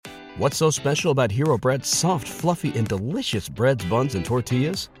What's so special about Hero Bread's soft, fluffy, and delicious breads, buns, and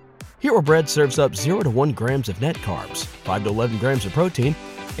tortillas? Hero Bread serves up 0 to 1 grams of net carbs, 5 to 11 grams of protein,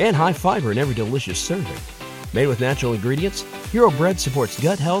 and high fiber in every delicious serving. Made with natural ingredients, Hero Bread supports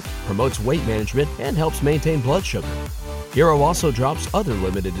gut health, promotes weight management, and helps maintain blood sugar. Hero also drops other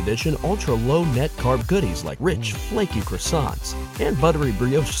limited edition ultra-low net carb goodies like rich, flaky croissants and buttery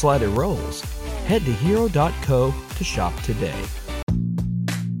brioche slider rolls. Head to hero.co to shop today.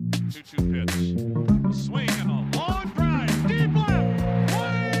 2-2 pitch. Swing and a long drive. Deep left.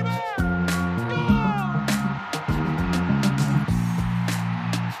 Way back.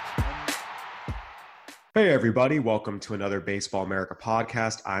 Hey everybody, welcome to another Baseball America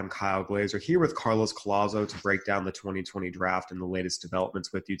podcast. I'm Kyle Glazer here with Carlos Collazo to break down the 2020 draft and the latest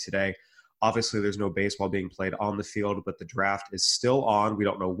developments with you today. Obviously, there's no baseball being played on the field, but the draft is still on. We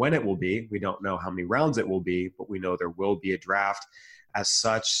don't know when it will be. We don't know how many rounds it will be, but we know there will be a draft. As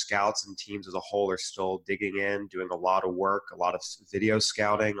such, scouts and teams as a whole are still digging in, doing a lot of work, a lot of video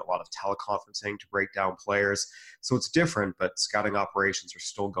scouting, a lot of teleconferencing to break down players. So it's different, but scouting operations are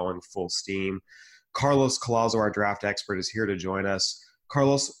still going full steam. Carlos Collazo, our draft expert, is here to join us.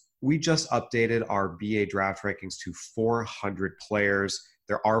 Carlos, we just updated our BA draft rankings to 400 players.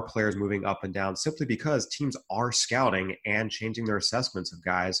 There are players moving up and down simply because teams are scouting and changing their assessments of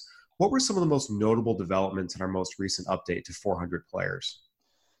guys. What were some of the most notable developments in our most recent update to 400 players?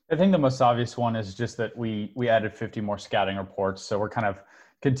 I think the most obvious one is just that we added 50 more scouting reports. So we're kind of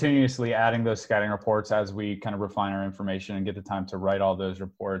continuously adding those scouting reports as we kind of refine our information and get the time to write all those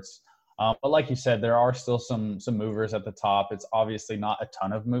reports. But like you said, there are still some movers at the top. It's obviously not a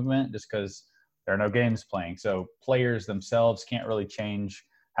ton of movement just because there are no games playing. So players themselves can't really change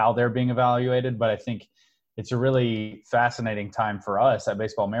how they're being evaluated. But I think it's a really fascinating time for us at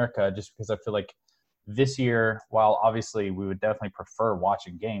Baseball America just because I feel like this year, while obviously we would definitely prefer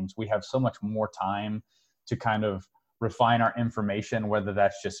watching games, we have so much more time to kind of refine our information, whether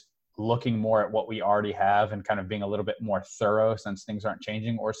that's just looking more at what we already have and kind of being a little bit more thorough since things aren't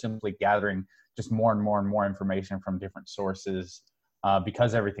changing, or simply gathering just more and more and more information from different sources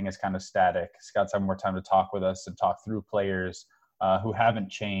because everything is kind of static. Scouts have more time to talk with us and talk through players who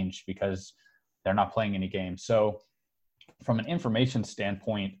haven't changed because they're not playing any games. So from an information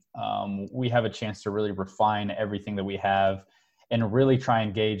standpoint, we have a chance to really refine everything that we have and really try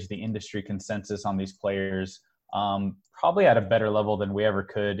and gauge the industry consensus on these players probably at a better level than we ever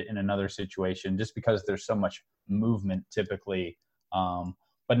could in another situation, just because there's so much movement typically.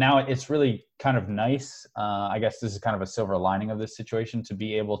 But now it's really kind of nice. I guess this is kind of a silver lining of this situation, to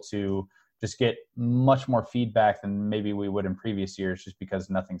be able to just get much more feedback than maybe we would in previous years just because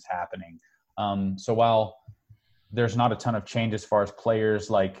nothing's happening. So while there's not a ton of change as far as players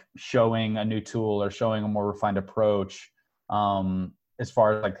like showing a new tool or showing a more refined approach, as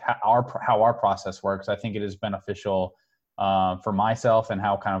far as like how our process works, I think it is beneficial for myself and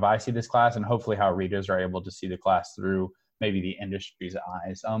how kind of I see this class, and hopefully how readers are able to see the class through maybe the industry's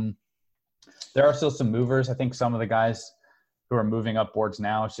eyes. There are still some movers. I think some of the guys who are moving up boards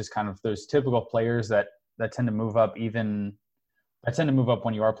now, it's just kind of those typical players that tend to move up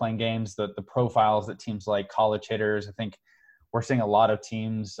when you are playing games, the profiles that teams like college hitters. I think we're seeing a lot of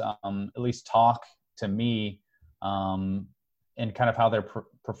teams at least talk to me and kind of how they're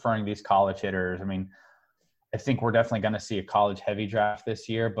preferring these college hitters. I mean, I think we're definitely going to see a college heavy draft this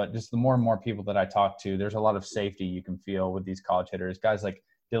year, but just the more and more people that I talk to, there's a lot of safety you can feel with these college hitters. Guys like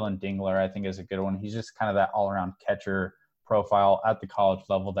Dylan Dingler, I think, is a good one. He's just kind of that all-around catcher profile at the college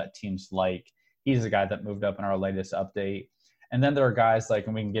level that teams like. He's the guy that moved up in our latest update. And then there are guys like,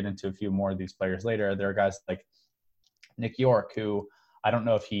 and we can get into a few more of these players later, there are guys like Nick York, who I don't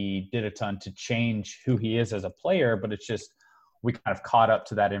know if he did a ton to change who he is as a player, but it's just we kind of caught up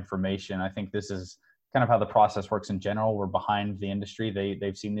to that information. I think this is kind of how the process works in general. We're behind the industry.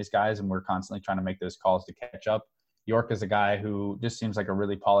 They've seen these guys, and we're constantly trying to make those calls to catch up. York is a guy who just seems like a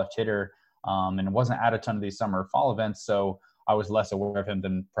really polished hitter and wasn't at a ton of these summer fall events, so I was less aware of him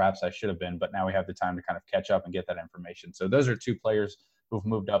than perhaps I should have been, but now we have the time to kind of catch up and get that information. So those are two players who've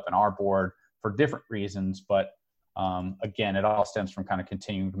moved up in our board for different reasons, but again, it all stems from kind of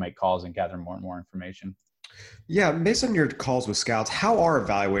continuing to make calls and gather more and more information. Yeah, based on your calls with scouts, how are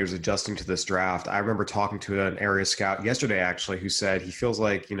evaluators adjusting to this draft? I remember talking to an area scout yesterday, actually, who said he feels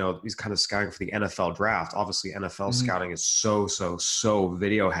like, he's kind of scouting for the NFL draft. Obviously, NFL scouting is so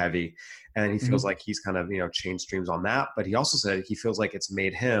video heavy, and he feels like he's kind of, changed streams on that. But he also said he feels like it's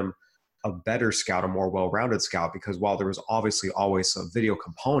made him a better scout, a more well-rounded scout, because while there was obviously always a video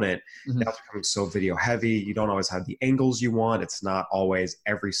component, now it's becoming so video heavy. You don't always have the angles you want. It's not always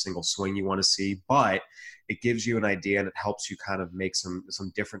every single swing you want to see, but it gives you an idea and it helps you kind of make some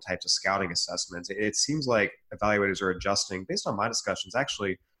different types of scouting assessments. It seems like evaluators are adjusting, based on my discussions,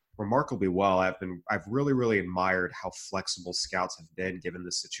 actually remarkably well. I've really admired how flexible scouts have been given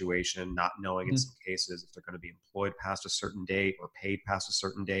this situation, not knowing in some cases if they're going to be employed past a certain date or paid past a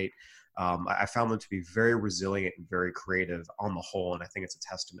certain date. I found them to be very resilient and very creative on the whole, and I think it's a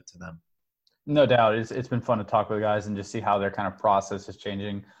testament to them. No doubt. It's been fun to talk with guys and just see how their kind of process is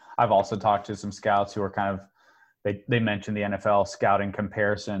changing. I've also talked to some scouts who are kind of, they mentioned the NFL scouting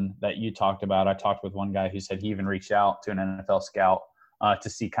comparison that you talked about. I talked with one guy who said he even reached out to an NFL scout to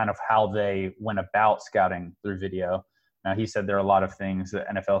see kind of how they went about scouting through video. Now, he said there are a lot of things that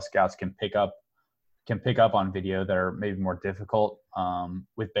NFL scouts can pick up on video that are maybe more difficult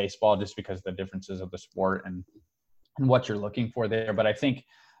with baseball, just because of the differences of the sport and what you're looking for there. But I think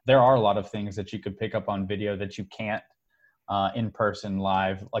there are a lot of things that you could pick up on video that you can't in person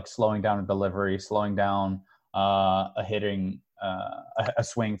live, like slowing down a delivery, slowing down a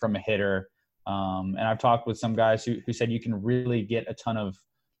swing from a hitter. And I've talked with some guys who said you can really get a ton of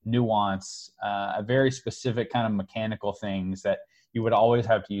nuance, a very specific kind of mechanical things that you would always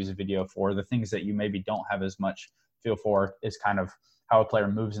have to use a video for. The things that you maybe don't have as much feel for is kind of how a player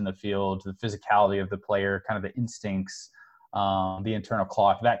moves in the field, the physicality of the player, kind of the instincts, the internal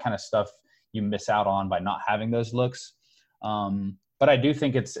clock, that kind of stuff you miss out on by not having those looks. But I do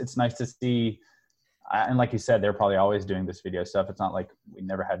think it's nice to see, and like you said, they're probably always doing this video stuff. It's not like we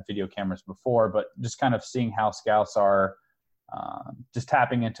never had video cameras before, but just kind of seeing how scouts are just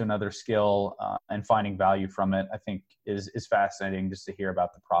tapping into another skill and finding value from it, I think is fascinating just to hear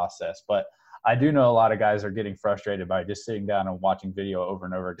about the process. But I do know a lot of guys are getting frustrated by just sitting down and watching video over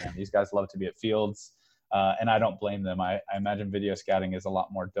and over again. These guys love to be at fields, and I don't blame them. I imagine video scouting is a lot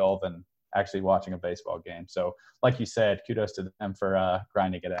more dull than actually watching a baseball game. So like you said, kudos to them for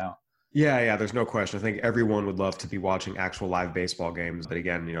grinding it out. Yeah, there's no question. I think everyone would love to be watching actual live baseball games. But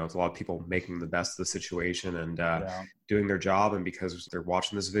again, it's a lot of people making the best of the situation and doing their job. And because they're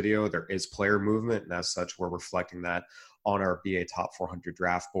watching this video, there is player movement. And as such, we're reflecting that on our BA Top 400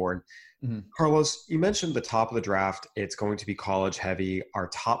 draft board. Carlos, you mentioned the top of the draft. It's going to be college heavy. Our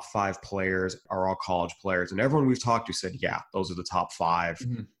top 5 players are all college players. And everyone we've talked to said, yeah, those are the top 5.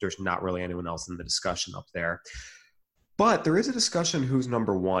 There's not really anyone else in the discussion up there. But there is a discussion who's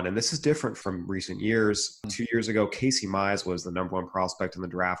number 1, and this is different from recent years. 2 years ago, Casey Mize was the number 1 prospect in the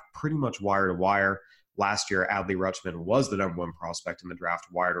draft, pretty much wire to wire. Last year, Adley Rutschman was the number 1 prospect in the draft,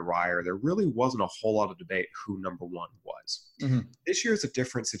 wire to wire. There really wasn't a whole lot of debate who number 1 was. This year is a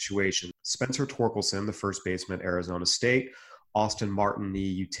different situation. Spencer Torkelson, the first baseman at Arizona State. Austin Martin, the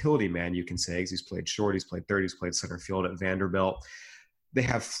utility man, you can say, because he's played short, he's played third, he's played center field at Vanderbilt. They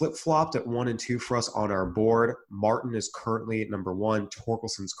have flip-flopped at 1 and 2 for us on our board. Martin is currently at number 1.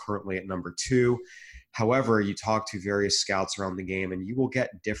 Torkelson's currently at number 2. However, you talk to various scouts around the game, and you will get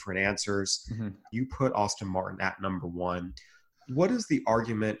different answers. You put Austin Martin at number 1. What is the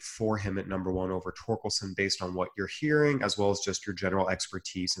argument for him at number 1 over Torkelson based on what you're hearing, as well as just your general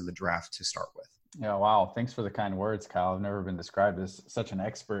expertise in the draft to start with? Yeah, wow. Thanks for the kind words, Kyle. I've never been described as such an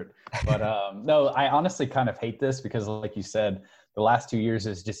expert. But no, I honestly kind of hate this because, like you said, the last 2 years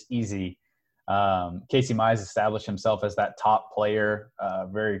is just easy. Casey Mize established himself as that top player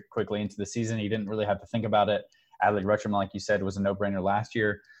very quickly into the season. He didn't really have to think about it. Adley Rutschman, like you said, was a no-brainer last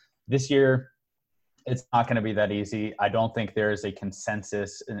year. This year, it's not going to be that easy. I don't think there is a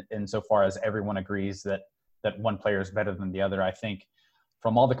consensus insofar as everyone agrees that one player is better than the other. I think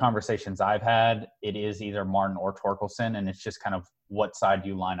from all the conversations I've had, it is either Martin or Torkelson, and it's just kind of what side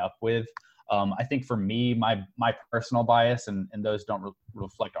you line up with. I think for me, my personal bias, and those don't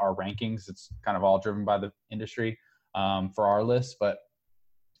reflect our rankings. It's kind of all driven by the industry for our list. But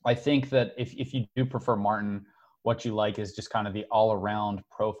I think that if you do prefer Martin, what you like is just kind of the all-around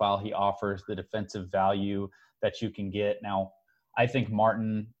profile he offers, the defensive value that you can get. Now, I think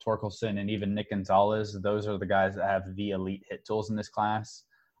Martin, Torkelson, and even Nick Gonzalez, those are the guys that have the elite hit tools in this class.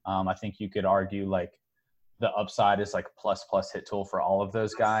 I think you could argue like the upside is like plus hit tool for all of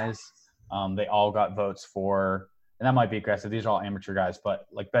those guys. They all got votes for, and that might be aggressive. These are all amateur guys, but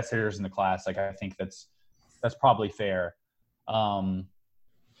like best hitters in the class. Like I think that's probably fair.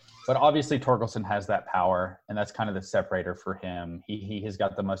 But obviously Torkelson has that power, and that's kind of the separator for him. He has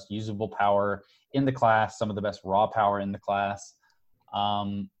got the most usable power in the class, some of the best raw power in the class.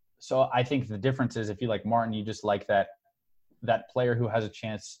 So I think the difference is if you like Martin, you just like that player who has a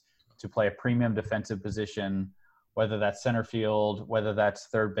chance to play a premium defensive position whether that's center field, whether that's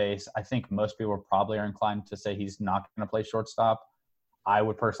third base. I think most people probably are inclined to say he's not going to play shortstop. I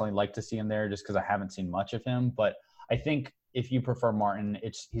would personally like to see him there just because I haven't seen much of him. But I think if you prefer Martin,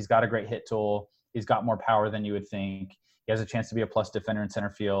 he's got a great hit tool. He's got more power than you would think. He has a chance to be a plus defender in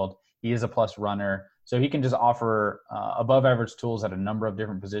center field. He is a plus runner. So he can just offer above average tools at a number of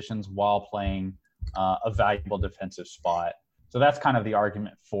different positions while playing a valuable defensive spot. So that's kind of the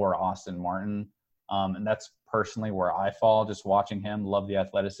argument for Austin Martin. And that's personally where I fall, just watching him. Love the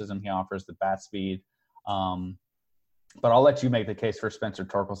athleticism he offers, the bat speed. But I'll let you make the case for Spencer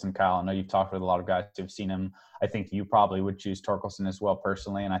Torkelson, Kyle. I know you've talked with a lot of guys who've seen him. I think you probably would choose Torkelson as well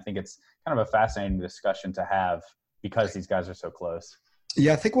personally. And I think it's kind of a fascinating discussion to have because these guys are so close.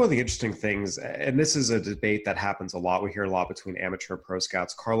 Yeah, I think one of the interesting things, and this is a debate that happens a lot, we hear a lot between amateur and pro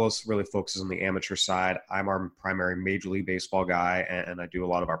scouts. Carlos really focuses on the amateur side. I'm our primary Major League Baseball guy, and I do a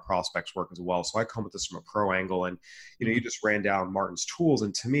lot of our prospects work as well. So I come at this from a pro angle, and you just ran down Martin's tools,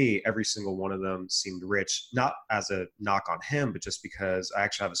 and to me, every single one of them seemed rich, not as a knock on him, but just because I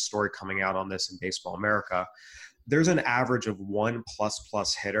actually have a story coming out on this in Baseball America. There's an average of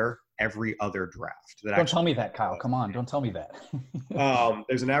 1++ hitter every other draft. Don't tell me that, Kyle. Come on, don't tell me that.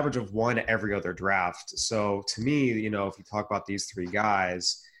 There's an average of 1 every other draft. So to me, if you talk about these 3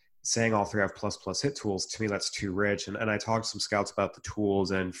 guys, saying all 3 have plus hit tools, to me that's too rich. And I talked to some scouts about the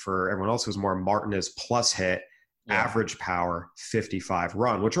tools, and for everyone else who's more, Martin is plus hit, average power, 55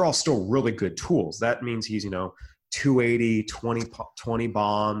 run, which are all still really good tools. That means he's 280, 20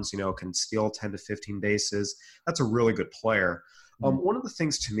 bombs, can steal 10 to 15 bases. That's a really good player. One of the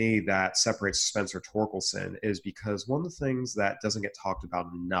things to me that separates Spencer Torkelson is because one of the things that doesn't get talked about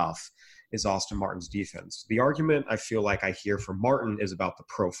enough is Austin Martin's defense. The argument I feel like I hear from Martin is about the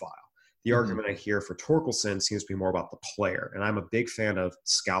profile. The argument I hear for Torkelson seems to be more about the player. And I'm a big fan of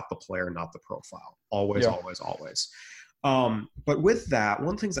scout the player, not the profile. Always. But with that, one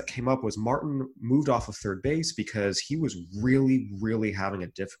of the things that came up was Martin moved off of third base because he was really, really having a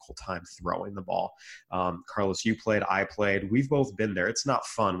difficult time throwing the ball. Carlos, you played, I played. We've both been there. It's not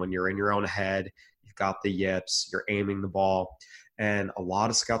fun when you're in your own head. You've got the yips. You're aiming the ball. And a lot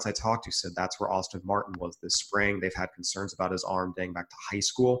of scouts I talked to said that's where Austin Martin was this spring. They've had concerns about his arm dating back to high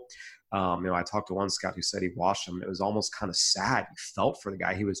school. I talked to one scout who said he watched him. It was almost kind of sad. He felt for the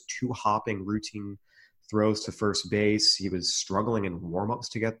guy. He was two hopping routine throws to first base. He was struggling in warmups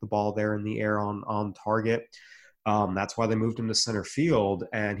to get the ball there in the air on target. That's why they moved him to center field.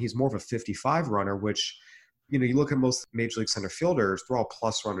 And he's more of a 55 runner, which, you look at most major league center fielders, they're all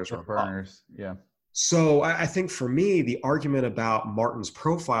plus runners. Yeah. So I think for me, the argument about Martin's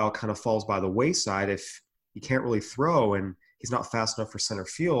profile kind of falls by the wayside. If he can't really throw and he's not fast enough for center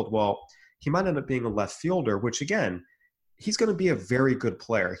field, well, he might end up being a left fielder, which again, he's going to be a very good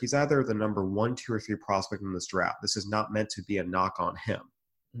player. He's either the number 1, 2, or 3 prospect in this draft. This is not meant to be a knock on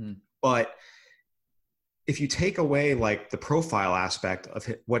him. But if you take away like the profile aspect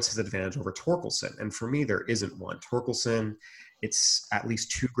of what's his advantage over Torkelson, and for me, there isn't one. Torkelson, it's at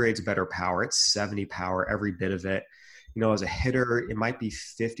least 2 grades better power. It's 70 power, every bit of it. As a hitter, it might be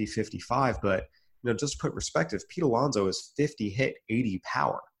 50, 55, but just to put in perspective, Pete Alonso is 50 hit, 80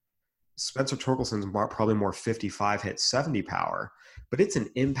 power. Spencer Torkelson's probably more 55 hit, 70 power, but it's an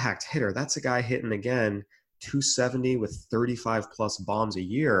impact hitter. That's a guy hitting, again, 270 with 35 plus bombs a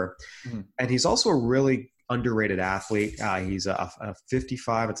year. And he's also a really underrated athlete. He's a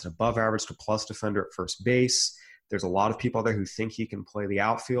 55. It's an above average to plus defender at first base. There's a lot of people out there who think he can play the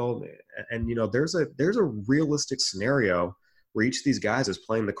outfield. And, there's a realistic scenario where each of these guys is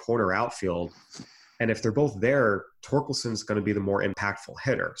playing the corner outfield. And if they're both there, Torkelson's going to be the more impactful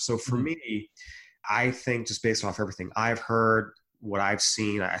hitter. So for me, I think just based off everything I've heard, what I've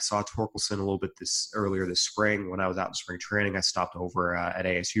seen, I saw Torkelson a little bit earlier this spring when I was out in spring training. I stopped over at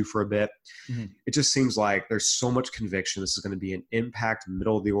ASU for a bit. It just seems like there's so much conviction. This is going to be an impact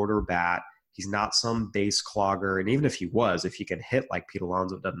middle of the order bat. He's not some base clogger. And even if he was, if he can hit like Pete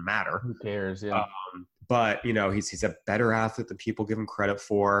Alonso, it doesn't matter. Who cares? Yeah. But, he's a better athlete than people give him credit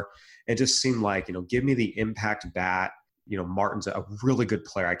for. It just seemed like, give me the impact bat. Martin's a really good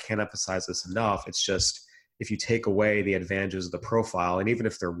player. I can't emphasize this enough. It's just if you take away the advantages of the profile, and even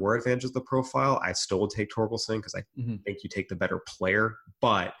if there were advantages of the profile, I still would take Torkelson because I think you take the better player.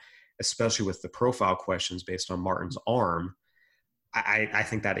 But especially with the profile questions based on Martin's arm, I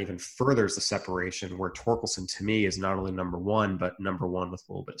think that even furthers the separation where Torkelson to me is not only number 1, but number 1 with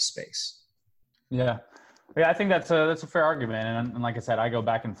a little bit of space. Yeah, I think that's a fair argument. And like I said, I go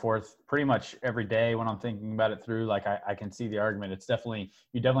back and forth pretty much every day when I'm thinking about it through. Like I can see the argument.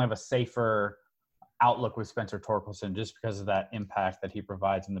 You definitely have a safer outlook with Spencer Torkelson just because of that impact that he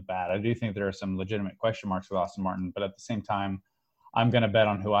provides in the bat. I do think there are some legitimate question marks with Austin Martin, but at the same time, I'm going to bet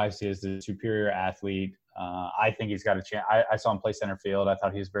on who I see as the superior athlete. I think he's got a chance. I saw him play center field. I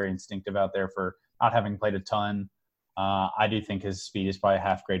thought he was very instinctive out there for not having played a ton. I do think his speed is probably a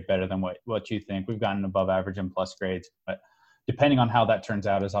half grade better than what you think. We've gotten above average and plus grades, but depending on how that turns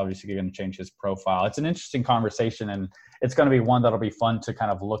out is obviously going to change his profile. It's an interesting conversation, and it's going to be one that'll be fun to kind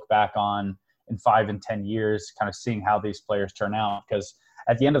of look back on in 5 and 10 years, kind of seeing how these players turn out. Because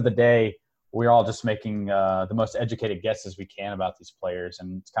at the end of the day, we're all just making the most educated guesses we can about these players,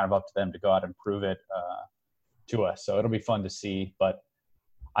 and it's kind of up to them to go out and prove it to us. So it'll be fun to see. But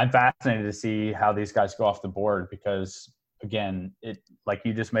I'm fascinated to see how these guys go off the board because, again, it like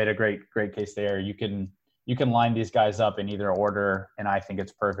you just made a great case there. You can line these guys up in either order, and I think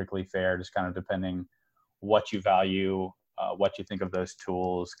it's perfectly fair, just kind of depending what you value, what you think of those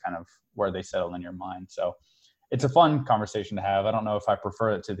tools, kind of where they settle in your mind. So it's a fun conversation to have. I don't know if I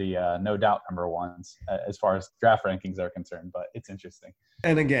prefer it to the no doubt number ones as far as draft rankings are concerned, but it's interesting.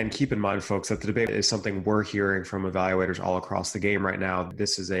 And again, keep in mind, folks, that the debate is something we're hearing from evaluators all across the game right now.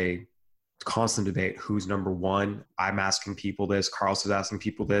 This is a constant debate. Who's number one? I'm asking people this. Carlos is asking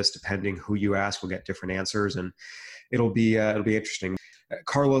people this. Depending who you ask, we'll get different answers, and it'll be interesting.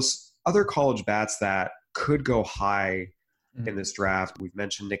 Carlos, other college bats that could go high in this draft. We've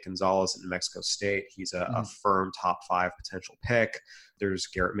mentioned Nick Gonzalez at New Mexico State. He's a firm top 5 potential pick. There's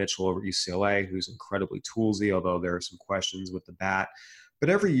Garrett Mitchell over at UCLA, who's incredibly toolsy, although there are some questions with the bat. But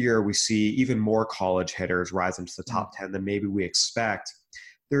every year we see even more college hitters rise into the top 10 than maybe we expect.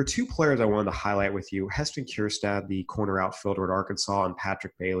 There are 2 players I wanted to highlight with you. Heston Kjerstad, the corner outfielder at Arkansas, and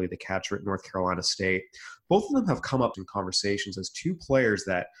Patrick Bailey, the catcher at North Carolina State. Both of them have come up in conversations as 2 players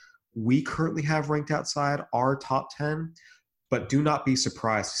that we currently have ranked outside our top 10, but do not be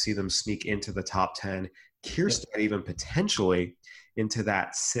surprised to see them sneak into the top 10. Kjerstad even potentially into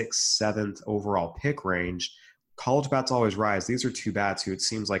that 6th, 7th overall pick range. College bats always rise. These are 2 bats who it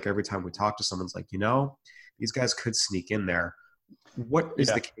seems like every time we talk to someone's like, these guys could sneak in there. What is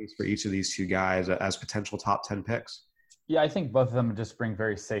the case for each of these 2 guys as potential top 10 picks? Yeah, I think both of them just bring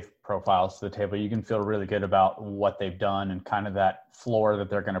very safe profiles to the table. You can feel really good about what they've done and kind of that floor that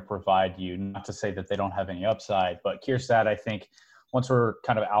they're going to provide you. Not to say that they don't have any upside, but Kjerstad, I think once we're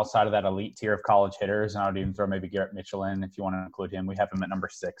kind of outside of that elite tier of college hitters, and I would even throw maybe Garrett Mitchell in if you want to include him. We have him at number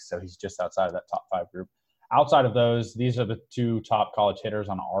 6, so he's just outside of that top 5 group. Outside of those, these are the 2 top college hitters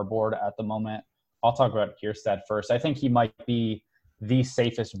on our board at the moment. I'll talk about Kjerstad first. I think he might be the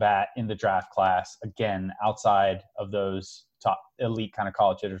safest bat in the draft class, again, outside of those top elite kind of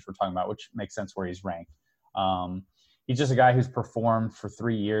college hitters we're talking about, which makes sense where he's ranked. He's just a guy who's performed for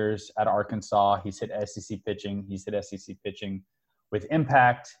 3 years at Arkansas. He's hit SEC pitching. He's hit SEC pitching with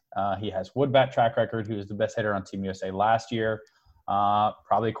impact. He has wood bat track record. He was the best hitter on Team USA last year.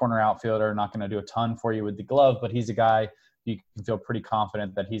 Probably a corner outfielder, not going to do a ton for you with the glove, but he's a guy you can feel pretty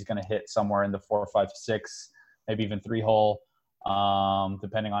confident that he's going to hit somewhere in the 4, 5, 6, maybe even 3 hole.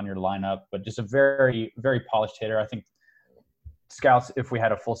 Depending on your lineup, but just a very, very polished hitter. I think scouts, if we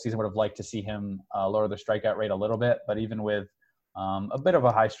had a full season, would have liked to see him lower the strikeout rate a little bit, but even with a bit of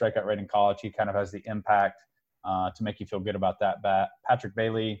a high strikeout rate in college, he kind of has the impact to make you feel good about that bat. Patrick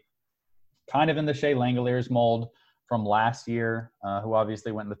Bailey, kind of in the Shea Langoliers mold from last year, who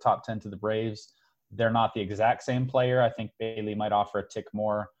obviously went in the top 10 to the Braves. They're not the exact same player. I think Bailey might offer a tick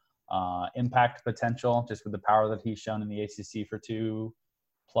more impact potential just with the power that he's shown in the ACC for 2+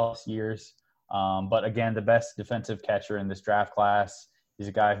 years. But again, the best defensive catcher in this draft class. He's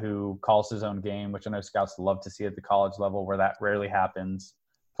a guy who calls his own game, which I know scouts love to see at the college level where that rarely happens.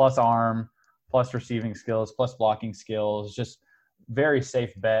 Plus arm, plus receiving skills, plus blocking skills. Just very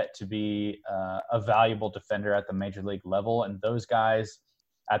safe bet to be a valuable defender at the major league level. And those guys,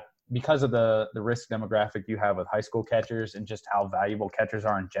 because of the risk demographic you have with high school catchers and just how valuable catchers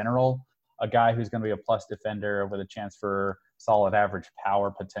are in general, a guy who's going to be a plus defender with a chance for solid average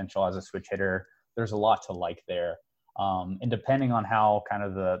power potential as a switch hitter, there's a lot to like there. And depending on how kind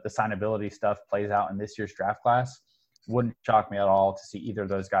of the signability stuff plays out in this year's draft class, wouldn't shock me at all to see either of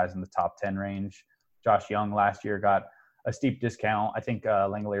those guys in the top 10 range. Josh Young last year got a steep discount. I think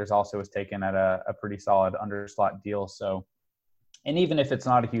Langoliers also was taken at a pretty solid underslot deal. So, and even if it's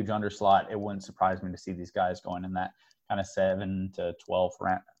not a huge underslot, it wouldn't surprise me to see these guys going in that kind of 7 to 12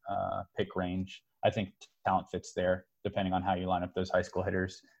 pick range. I think talent fits there, depending on how you line up those high school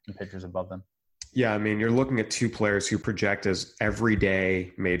hitters and pitchers above them. Yeah, I mean, you're looking at two players who project as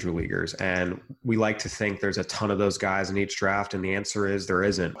everyday major leaguers. And we like to think there's a ton of those guys in each draft. And the answer is there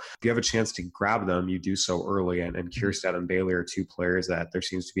isn't. If you have a chance to grab them, you do so early. And Kierstead and Bailey are two players that there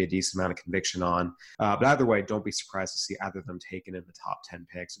seems to be a decent amount of conviction on. But either way, don't be surprised to see either of them taken in the top 10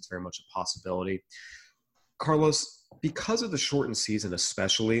 picks. It's very much a possibility. Carlos, because of the shortened season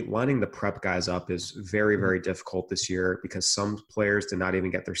especially, lining the prep guys up is very, very difficult this year because some players did not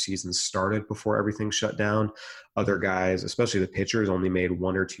even get their seasons started before everything shut down. Other guys, especially the pitchers, only made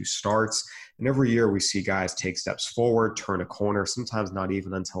 1 or 2 starts. And every year we see guys take steps forward, turn a corner, sometimes not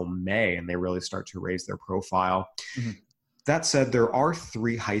even until May, and they really start to raise their profile. Mm-hmm. That said, there are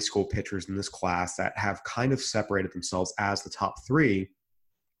 3 high school pitchers in this class that have kind of separated themselves as the top 3.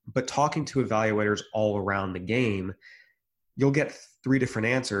 But talking to evaluators all around the game, you'll get 3 different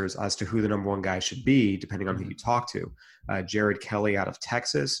answers as to who the number 1 guy should be, depending on who you talk to. Jared Kelley out of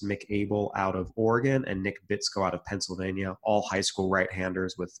Texas, Mick Abel out of Oregon, and Nick Bitsko out of Pennsylvania, all high school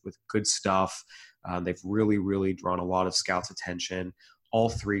right-handers with good stuff. They've really, really drawn a lot of scouts' attention. All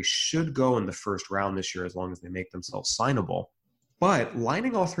 3 should go in the first round this year as long as they make themselves signable. But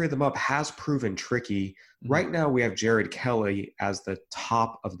lining all 3 of them up has proven tricky. Right now, we have Jared Kelley as the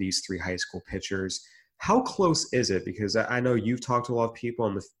top of these 3 high school pitchers. How close is it? Because I know you've talked to a lot of people,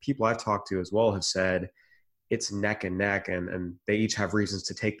 and the people I've talked to as well have said it's neck and neck, and they each have reasons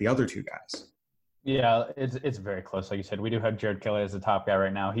to take the other 2 guys. Yeah, it's very close. Like you said, we do have Jared Kelley as the top guy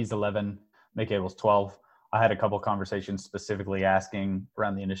right now. He's 11, Mick Abel's 12. I had a couple conversations specifically asking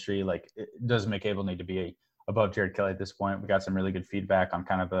around the industry, like, does Mick Abel need to be above Jared Kelley at this point? We got some really good feedback on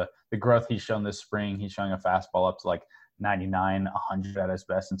kind of the growth he's shown this spring. He's showing a fastball up to like 99, 100 at his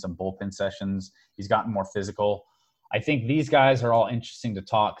best in some bullpen sessions. He's gotten more physical. I think these guys are all interesting to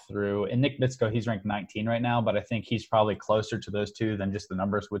talk through. And Nick Bitsko, he's ranked 19 right now, but I think he's probably closer to those 2 than just the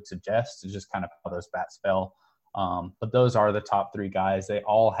numbers would suggest. It's just kind of how those bats fell. But those are the top 3 guys. They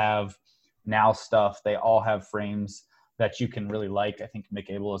all have now stuff. They all have frames that you can really like. I think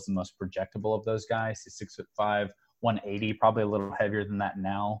Mick Abel is the most projectable of those guys. He's 6'5", 180, probably a little heavier than that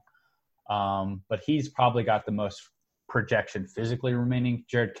now. But he's probably got the most projection physically remaining.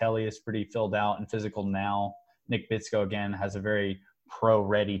 Jared Kelley is pretty filled out and physical now. Nick Bitsko, again, has a very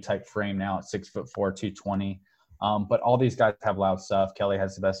pro-ready type frame now at 6'4", 220. But all these guys have loud stuff. Kelley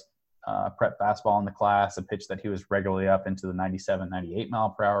has the best prep fastball in the class, a pitch that he was regularly up into the 97, 98 mile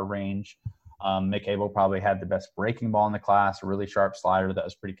per hour range. Mick Abel probably had the best breaking ball in the class, a really sharp slider that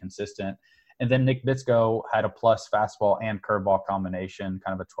was pretty consistent. And then Nick Bitsko had a plus fastball and curveball combination,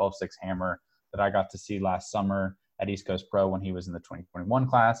 kind of a 12-6 hammer that I got to see last summer at East Coast Pro when he was in the 2021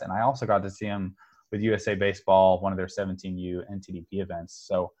 class. And I also got to see him with USA Baseball, one of their 17U NTDP events.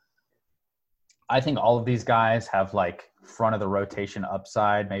 So I think all of these guys have like front of the rotation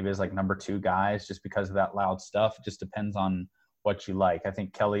upside, maybe as like number 2 guys, just because of that loud stuff. It just depends on what you like. I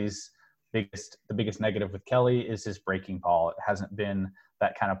think the biggest negative with Kelley is his breaking ball. It hasn't been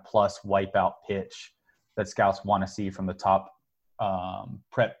that kind of plus wipeout pitch that scouts want to see from the top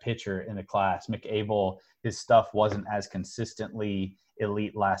prep pitcher in the class. Mick Abel, his stuff wasn't as consistently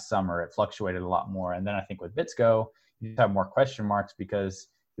elite last summer. It fluctuated a lot more. And then I think with Bitsko, you have more question marks because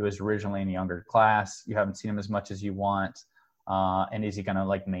he was originally in a younger class. You haven't seen him as much as you want. And is he going to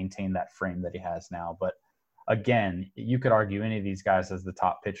like maintain that frame that he has now? But again, you could argue any of these guys as the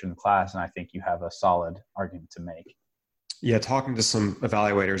top pitcher in the class, and I think you have a solid argument to make. Yeah, talking to some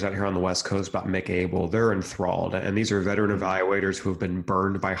evaluators out here on the West Coast about Mick Abel, they're enthralled. And these are veteran evaluators who have been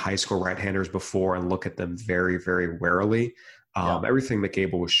burned by high school right-handers before and look at them very, very warily. Everything Mick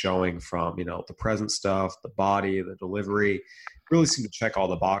Abel was showing from, the present stuff, the body, the delivery, really seemed to check all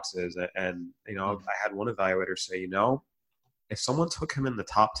the boxes. And I had one evaluator say, if someone took him in the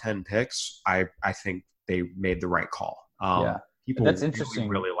top 10 picks, I think they made the right call. People that's interesting.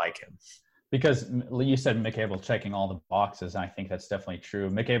 Really like him. Because you said Mick Abel checking all the boxes, and I think that's definitely true.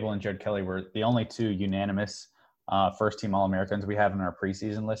 Mick Abel and Jared Kelley were the only 2 unanimous first-team All-Americans we have in our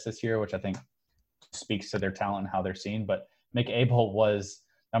preseason list this year, which I think speaks to their talent and how they're seen. But Mick Abel was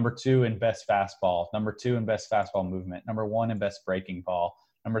number 2 in best fastball, number 2 in best fastball movement, number 1 in best breaking ball,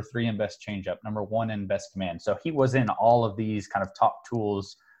 number 3 in best changeup, number 1 in best command. So he was in all of these kind of top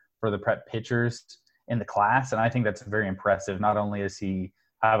tools for the prep pitchers in the class, and I think that's very impressive. Not only is he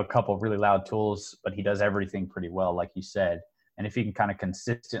have a couple of really loud tools, but he does everything pretty well, like you said. And if he can kind of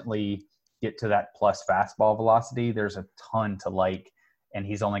consistently get to that plus fastball velocity, there's a ton to like, and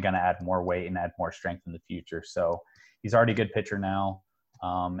he's only going to add more weight and add more strength in the future. So he's already a good pitcher now,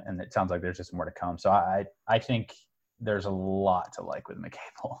 and it sounds like there's just more to come. So I think there's a lot to like with Mick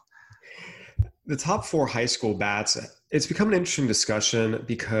Abel. The top 4 high school bats, it's become an interesting discussion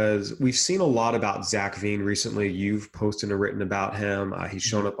because we've seen a lot about Zach Veen recently. You've posted and written about him. He's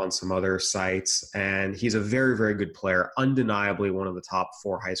shown up on some other sites, and he's a very, very good player. Undeniably one of the top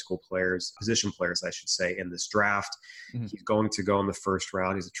 4 high school players, position players, I should say, in this draft. Mm-hmm. He's going to go in the first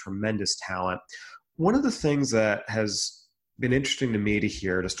round. He's a tremendous talent. One of the things that has been interesting to me to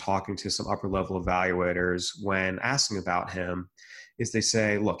hear, just talking to some upper-level evaluators when asking about him, is they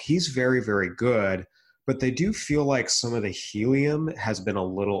say, look, he's very, very good, but they do feel like some of the helium has been a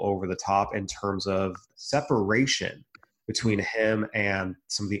little over the top in terms of separation between him and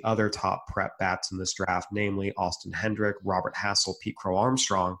some of the other top prep bats in this draft, namely Austin Hendrick, Robert Hassel, Pete Crow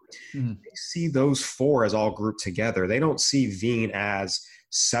Armstrong. Mm-hmm. They see those 4 as all grouped together. They don't see Veen as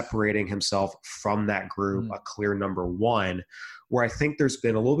separating himself from that group, a clear number 1, where I think there's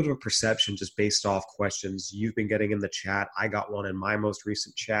been a little bit of a perception just based off questions you've been getting in the chat. I got one in my most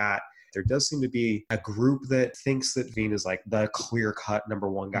recent chat. There does seem to be a group that thinks that Veen is like the clear-cut number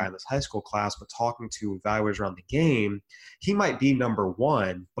 1 guy in this high school class, but talking to evaluators around the game, he might be number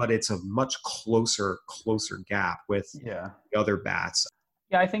 1, but it's a much closer gap with the other bats.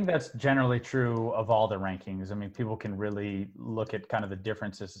 Yeah, I think that's generally true of all the rankings. I mean, people can really look at kind of the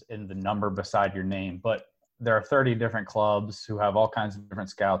differences in the number beside your name, but there are 30 different clubs who have all kinds of different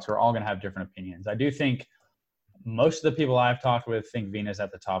scouts who are all going to have different opinions. I do think most of the people I've talked with think Veen is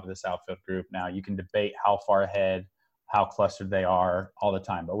at the top of this outfield group. Now, you can debate how far ahead, how clustered they are all the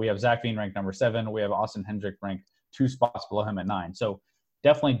time, but we have Zach Veen ranked number 7. We have Austin Hendrick ranked 2 spots below him at 9. So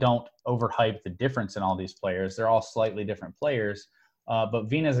definitely don't overhype the difference in all these players. They're all slightly different players. But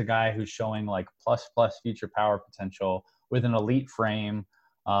Veen is a guy who's showing like plus future power potential with an elite frame,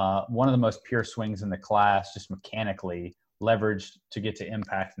 one of the most pure swings in the class, just mechanically leveraged to get to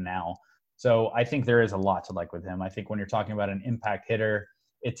impact now. So I think there is a lot to like with him. I think when you're talking about an impact hitter,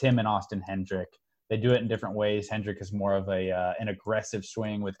 it's him and Austin Hendrick. They do it in different ways. Hendrick is more of an aggressive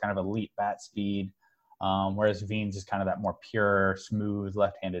swing with kind of elite bat speed, whereas Veen's is kind of that more pure, smooth,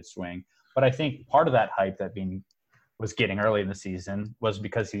 left-handed swing. But I think part of that hype that Veen was getting early in the season was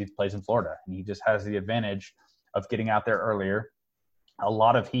because he plays in Florida, and he just has the advantage of getting out there earlier. A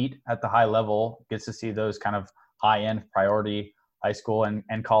lot of heat at the high level, gets to see those kind of high-end priority high school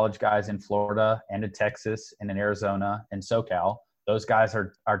and college guys in Florida and in Texas and in Arizona and SoCal. Those guys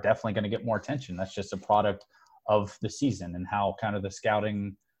are definitely going to get more attention. That's just a product of the season and how kind of the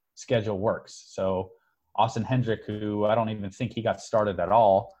scouting schedule works. So Austin Hendrick, who I don't even think he got started at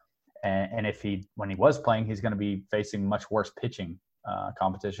all, and when he was playing, he's going to be facing much worse pitching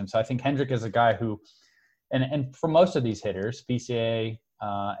competition. So I think Hendrick is a guy who, and for most of these hitters, PCA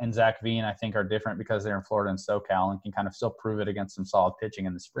and Zach Veen, I think are different because they're in Florida and SoCal and can kind of still prove it against some solid pitching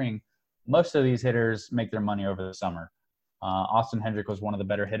in the spring. Most of these hitters make their money over the summer. Austin Hendrick was one of the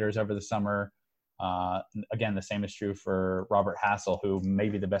better hitters over the summer. Again, the same is true for Robert Hassel, who may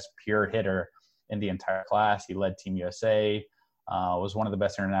be the best pure hitter in the entire class. He led Team USA. Was one of the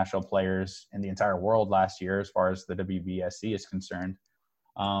best international players in the entire world last year as far as the WBSC is concerned.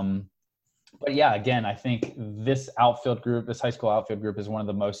 But yeah, again, I think this outfield group, this high school outfield group, is one of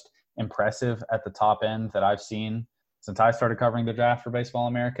the most impressive at the top end that I've seen since I started covering the draft for Baseball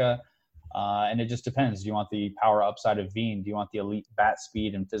America. And it just depends. Do you want the power upside of Veen? Do you want the elite bat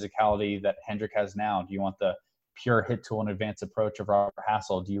speed and physicality that Hendrick has now? Do you want the pure hit tool and advanced approach of Robert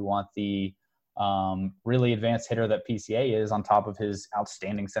Hassel? Do you want the really advanced hitter that PCA is on top of his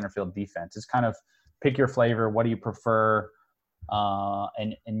outstanding center field defense? It's kind of pick your flavor. What do you prefer?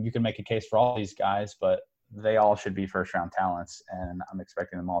 And you can make a case for all these guys, but they all should be first round talents. And I'm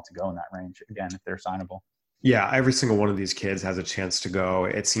expecting them all to go in that range again, if they're signable. Yeah, every single one of these kids has a chance to go.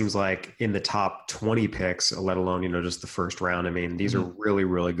 It seems like in the top 20 picks, let alone, just the first round. I mean, these are really,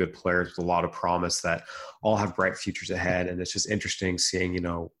 really good players with a lot of promise that all have bright futures ahead. And it's just interesting seeing,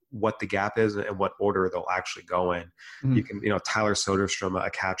 what the gap is and what order they'll actually go in. You can, Tyler Soderstrom, a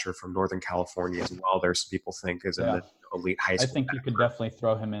catcher from Northern California as well. There's some people think is in the elite high school. I think you could definitely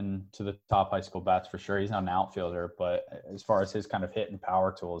throw him into the top high school bats for sure. He's not an outfielder, but as far as his kind of hit and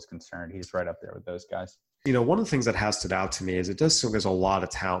power tool is concerned, he's right up there with those guys. One of the things that has stood out to me is it does seem there's a lot of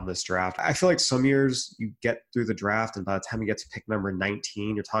talent in this draft. I feel like some years you get through the draft and by the time you get to pick number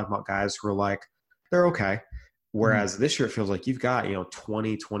 19, you're talking about guys who are like, they're okay. Whereas this year it feels like you've got,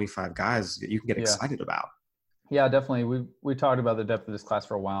 20, 25 guys that you can get excited about. Yeah, definitely. We talked about the depth of this class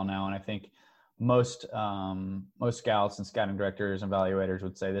for a while now, and I think most scouts and scouting directors and evaluators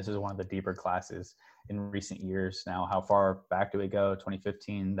would say this is one of the deeper classes in recent years. Now, how far back do we go?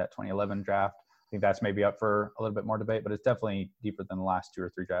 2015, that 2011 draft. I think that's maybe up for a little bit more debate, but it's definitely deeper than the last 2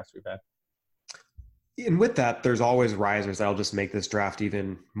 or 3 drafts we've had. And with that, there's always risers that'll just make this draft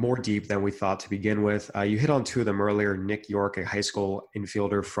even more deep than we thought to begin with. You hit on two of them earlier. Nick York, a high school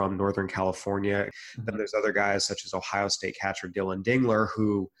infielder from Northern California. Then there's other guys such as Ohio State catcher Dylan Dingler,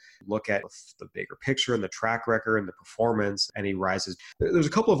 who look at the bigger picture and the track record and the performance, and he rises. There's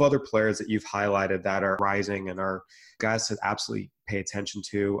a couple of other players that you've highlighted that are rising and are guys to absolutely pay attention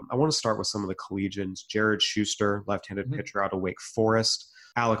to. I want to start with some of the collegians. Jared Schuster, left-handed pitcher out of Wake Forest.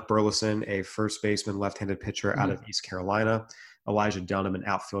 Alec Burleson, a first baseman, left-handed pitcher out of East Carolina. Elijah Dunham, an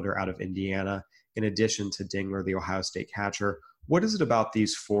outfielder out of Indiana. In addition to Dingler, the Ohio State catcher. What is it about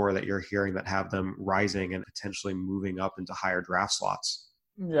these four that you're hearing that have them rising and potentially moving up into higher draft slots?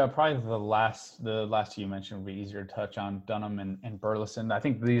 Yeah, probably the last two you mentioned would be easier to touch on, Dunham and Burleson. I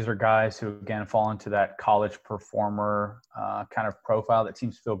think these are guys who, again, fall into that college performer kind of profile that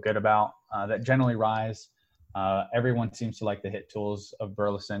teams feel good about, that generally rise. Everyone seems to like the hit tools of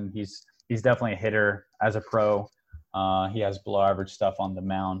Burleson. He's definitely a hitter as a pro. He has below average stuff on the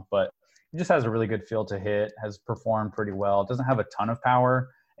mound, but he just has a really good feel to hit, has performed pretty well. Doesn't have a ton of power,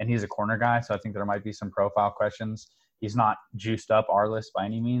 and he's a corner guy, so I think there might be some profile questions. He's not juiced up our list by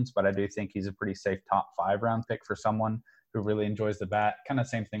any means, but I do think he's a pretty safe top 5 round pick for someone who really enjoys the bat. Kind of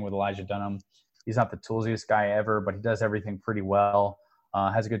same thing with Elijah Dunham. He's not the toolsiest guy ever, but he does everything pretty well.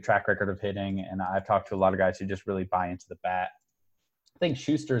 Has a good track record of hitting, and I've talked to a lot of guys who just really buy into the bat. I think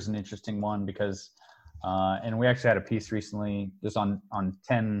Schuster is an interesting one because, and we actually had a piece recently just on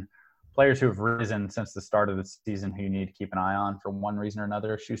 10 players who have risen since the start of the season who you need to keep an eye on for one reason or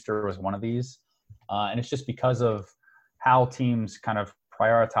another. Schuster was one of these, and it's just because of how teams kind of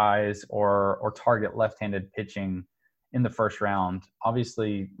prioritize or target left-handed pitching in the first round.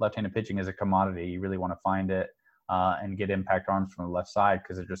 Obviously, left-handed pitching is a commodity. You really want to find it. And get impact arms from the left side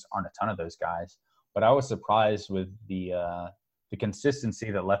because there just aren't a ton of those guys. But I was surprised with the consistency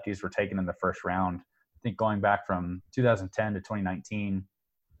that lefties were taken in the first round. I think going back from 2010 to 2019,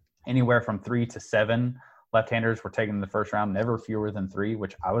 anywhere from 3 to 7 left-handers were taken in the first round, never fewer than 3,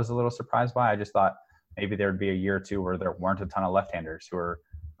 which I was a little surprised by. I just thought maybe there would be a year or two where there weren't a ton of left-handers who are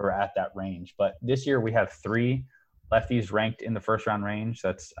at that range. But this year we have 3 lefties ranked in the first-round range.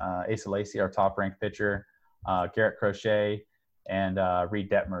 That's Asa Lacy, our top-ranked pitcher, Garrett Crochet, and Reed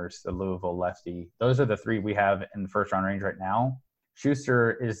Detmers, the Louisville lefty. Those are the 3 we have in the first-round range right now.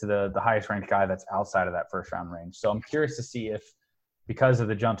 Schuster is the highest-ranked guy that's outside of that first-round range. So I'm curious to see if, because of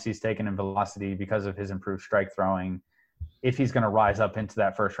the jumps he's taken in velocity, because of his improved strike throwing, if he's going to rise up into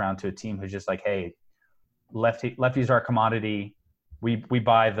that first round to a team who's just like, hey, lefties are a commodity. We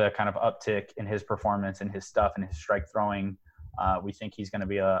buy the kind of uptick in his performance and his stuff and his strike throwing. We think he's going to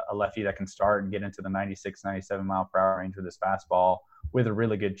be a lefty that can start and get into the 96, 97 mile per hour range with his fastball with a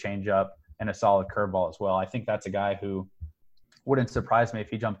really good changeup and a solid curveball as well. I think that's a guy who wouldn't surprise me if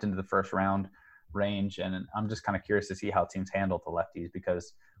he jumped into the first round range. And I'm just kind of curious to see how teams handle the lefties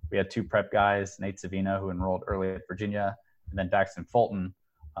because we had 2 prep guys, Nate Savino, who enrolled early at Virginia, and then Daxton Fulton,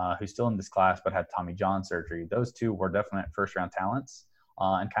 who's still in this class but had Tommy John surgery. Those 2 were definite first round talents.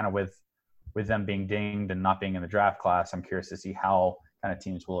 And kind of with them being dinged and not being in the draft class, I'm curious to see how kind of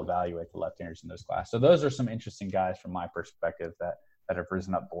teams will evaluate the left-handers in those classes. So those are some interesting guys from my perspective that have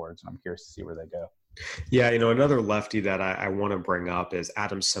risen up boards, and I'm curious to see where they go. Yeah, another lefty that I want to bring up is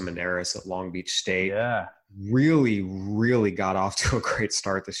Adam Seminaris at Long Beach State. Yeah. Really, really got off to a great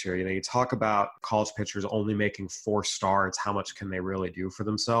start this year. You talk about college pitchers only making 4 starts. How much can they really do for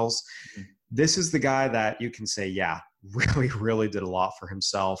themselves? Mm-hmm. This is the guy that you can say, yeah, really, really did a lot for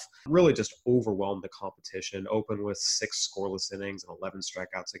himself. Really just overwhelmed the competition. Opened with 6 scoreless innings and 11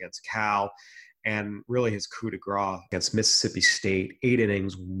 strikeouts against Cal. And really his coup de grace against Mississippi State, 8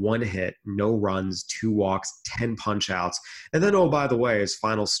 innings, 1 hit, no runs, 2 walks, 10 punch-outs. And then, oh, by the way, his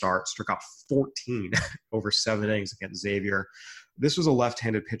final start struck out 14 over 7 innings against Xavier. This was a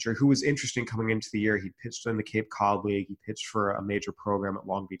left-handed pitcher who was interesting coming into the year. He pitched in the Cape Cod League. He pitched for a major program at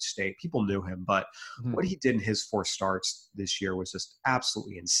Long Beach State. People knew him, but what he did in his 4 starts this year was just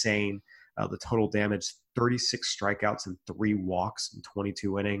absolutely insane. The total damage, 36 strikeouts and 3 walks in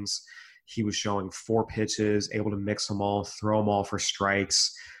 22 innings. He was showing 4 pitches, able to mix them all, throw them all for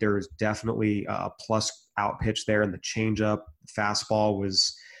strikes. There's definitely a plus out pitch there in the changeup. Fastball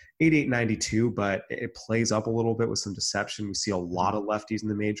was 88-92, but it plays up a little bit with some deception. We see a lot of lefties in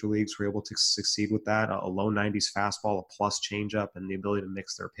the major leagues who are able to succeed with that. A low 90s fastball, a plus changeup, and the ability to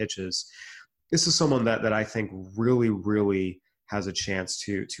mix their pitches. This is someone that I think really, really has a chance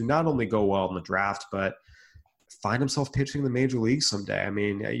to not only go well in the draft, but find himself pitching in the major leagues someday. I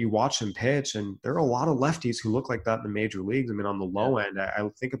mean, you watch him pitch, and there are a lot of lefties who look like that in the major leagues. I mean, on the low end, I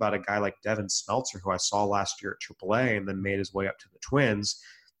think about a guy like Devin Smeltzer, who I saw last year at AAA and then made his way up to the Twins.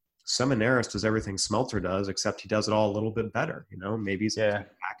 Seminaris does everything Smelter does, except he does it all a little bit better. Maybe he's a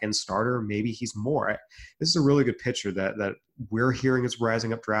back-end starter. Maybe he's more. This is a really good pitcher that we're hearing is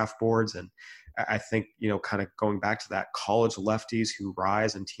rising up draft boards. And I think, kind of going back to that, college lefties who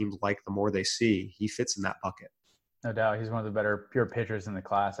rise and teams like the more they see, he fits in that bucket. No doubt. He's one of the better pure pitchers in the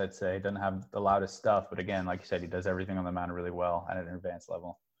class, I'd say. He doesn't have the loudest stuff, but again, like you said, he does everything on the mound really well at an advanced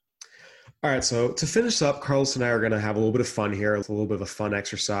level. All right, so to finish up, Carlos and I are going to have a little bit of fun here. It's a little bit of a fun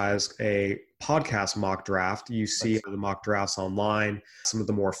exercise, a podcast mock draft. You see the mock drafts online, some of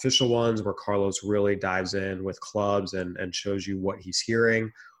the more official ones where Carlos really dives in with clubs and shows you what he's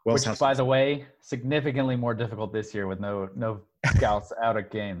hearing. Which, by the way, significantly more difficult this year with no scouts out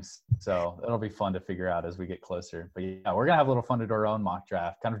at games. So it'll be fun to figure out as we get closer. But yeah, we're going to have a little fun to do our own mock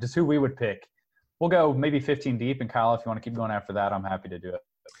draft, kind of just who we would pick. We'll go maybe 15 deep. And Kyle, if you want to keep going after that, I'm happy to do it.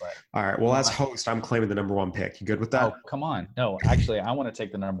 But, all right. Well, as host, I'm claiming the number 1 pick. You good with that? Oh, come on. No, actually, I want to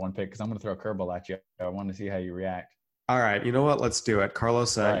take the number 1 pick because I'm going to throw a curveball at you. I want to see how you react. All right. You know what? Let's do it.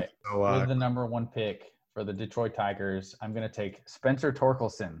 Carlos said. Right. With the number 1 pick for the Detroit Tigers, I'm going to take Spencer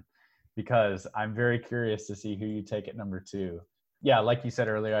Torkelson because I'm very curious to see who you take at number 2. Yeah, like you said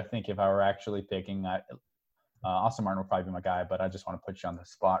earlier, I think if I were actually picking, Austin Martin would probably be my guy, but I just want to put you on the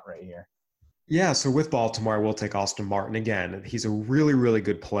spot right here. Yeah, so with Baltimore, I will take Austin Martin again. He's a really, really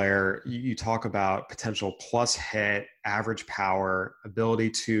good player. You talk about potential plus hit, average power,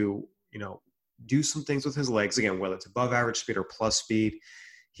 ability to, do some things with his legs. Again, whether it's above average speed or plus speed,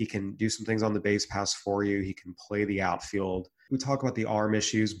 he can do some things on the base pass for you. He can play the outfield. We talk about the arm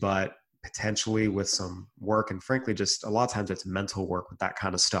issues, but potentially with some work, and frankly, just a lot of times it's mental work with that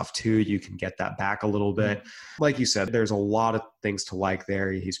kind of stuff too. You can get that back a little bit. Like you said, there's a lot of things to like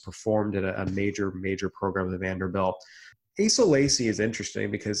there. He's performed at a major program with Vanderbilt. Asa Lacy is interesting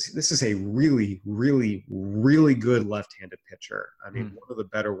because this is a really, really, really good left-handed pitcher. I mean, one of the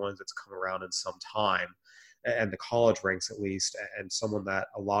better ones that's come around in some time, and the college ranks at least, and someone that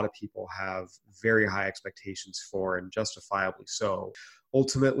a lot of people have very high expectations for, and justifiably so.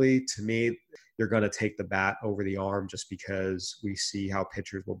 Ultimately, to me, you're going to take the bat over the arm just because we see how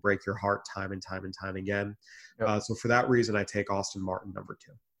pitchers will break your heart time and time and time again. Yep. So for that reason, I take Austin Martin, number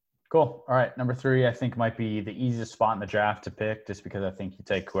 2. Cool. All right. Number 3, I think might be the easiest spot in the draft to pick just because I think you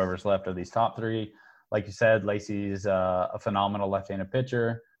take whoever's left of these top 3. Like you said, Lacy's a phenomenal left-handed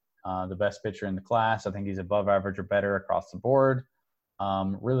pitcher, the best pitcher in the class. I think he's above average or better across the board.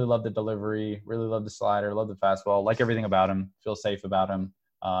 Really love the delivery, really love the slider, love the fastball, like everything about him, feel safe about him,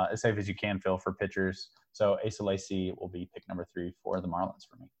 as safe as you can feel for pitchers. So Asa Lacy will be pick number 3 for the Marlins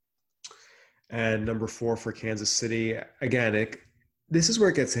for me. And number 4 for Kansas City. Again, this is where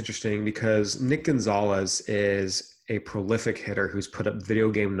it gets interesting because Nick Gonzalez is a prolific hitter who's put up video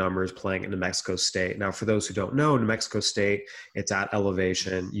game numbers playing in New Mexico State. Now, for those who don't know, New Mexico State, it's at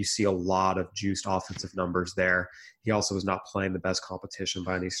elevation. You see a lot of juiced offensive numbers there. He also was not playing the best competition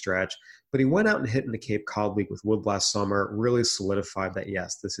by any stretch, but he went out and hit in the Cape Cod League with Wood last summer, really solidified that,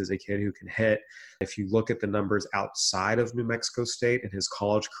 yes, this is a kid who can hit. If you look at the numbers outside of New Mexico State in his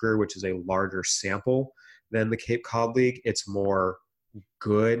college career, which is a larger sample than the Cape Cod League, it's more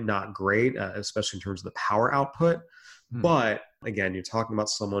good, not great, especially in terms of the power output. But again, you're talking about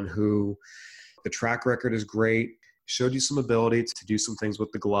someone who the track record is great, showed you some ability to do some things with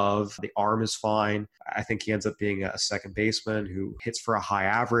the glove. The arm is fine. I think he ends up being a second baseman who hits for a high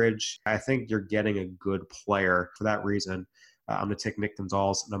average. I think you're getting a good player for that reason. I'm going to take Nick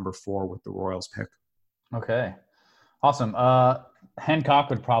Gonzalez at number 4 with the Royals pick. Okay. Awesome. Hancock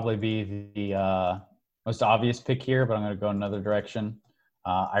would probably be the most obvious pick here, but I'm going to go another direction.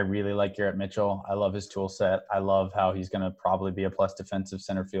 I really like Garrett Mitchell. I love his tool set. I love how he's going to probably be a plus defensive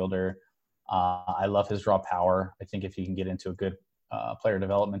center fielder. I love his raw power. I think if he can get into a good player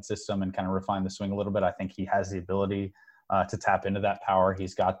development system and kind of refine the swing a little bit, I think he has the ability to tap into that power.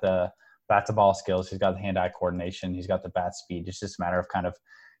 He's got the bat-to-ball skills. He's got the hand-eye coordination. He's got the bat speed. It's just a matter of kind of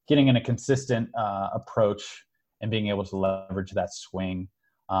getting in a consistent approach and being able to leverage that swing.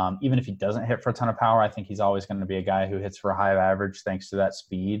 Even if he doesn't hit for a ton of power, I think he's always going to be a guy who hits for a high average thanks to that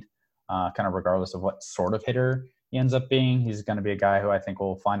speed, kind of regardless of what sort of hitter he ends up being. He's going to be a guy who I think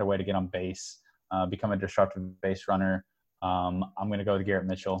will find a way to get on base, become a disruptive base runner. I'm going to go with Garrett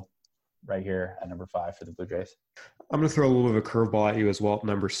Mitchell right here at number 5 for the Blue Jays. I'm going to throw a little bit of a curveball at you as well at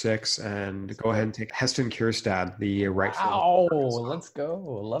number 6 and go ahead and take Heston Kjerstad, the right fielder. Oh, let's go.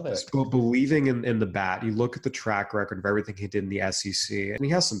 Love it. So believing in the bat, you look at the track record of everything he did in the SEC, and he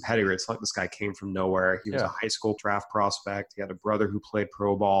has some pedigree. It's not like this guy came from nowhere. He was a high school draft prospect. He had a brother who played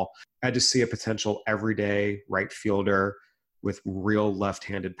pro ball. I just see a potential everyday right fielder with real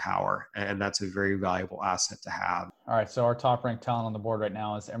left-handed power, and that's a very valuable asset to have. All right, so our top-ranked talent on the board right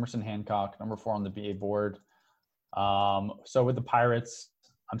now is Emerson Hancock, number 4 on the BA board. So with the Pirates,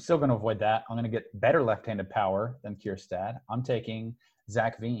 I'm still going to avoid that. I'm going to get better left-handed power than Kierstad. I'm taking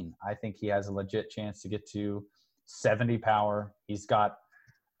Zach Veen. I think he has a legit chance to get to 70 power. He's got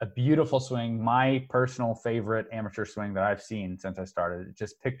a beautiful swing, my personal favorite amateur swing that I've seen since I started.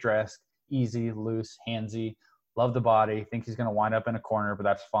 Just picturesque, easy, loose, handsy. Love the body. Think he's going to wind up in a corner, but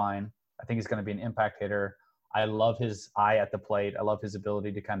that's fine. I think he's going to be an impact hitter. I love his eye at the plate. I love his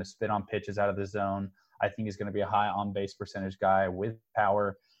ability to kind of spit on pitches out of the zone. I think he's going to be a high on-base percentage guy with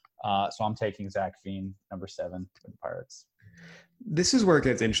power. So I'm taking Zach Veen, number 7 for the Pirates. This is where it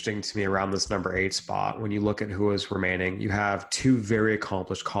gets interesting to me around this number 8 spot. When you look at who is remaining, you have 2 very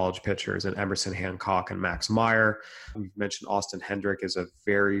accomplished college pitchers in Emerson Hancock and Max Meyer. We've mentioned Austin Hendrick is a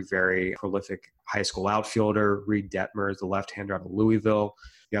very, very prolific high school outfielder. Reed Detmer is the left-hander out of Louisville.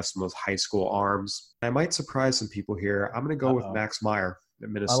 You have some of those high school arms. I might surprise some people here. I'm going to go with Max Meyer at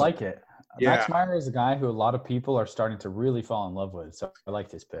Minnesota. I like it. Yeah. Max Meyer is a guy who a lot of people are starting to really fall in love with. So I like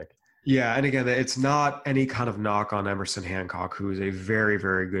this pick. Yeah, and again, it's not any kind of knock on Emerson Hancock, who is a very,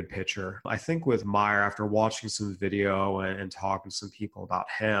 very good pitcher. I think with Meyer, after watching some video and talking to some people about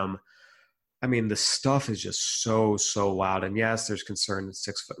him, I mean, the stuff is just so loud. And yes, there's concern with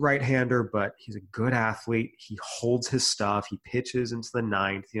 6-foot right-hander, but he's a good athlete. He holds his stuff. He pitches into the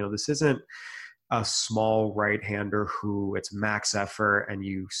 9th. You know, this isn't a small right-hander who it's max effort and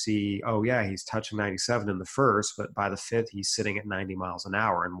you see, oh yeah, he's touching 97 in the first, but by the 5th, he's sitting at 90 miles an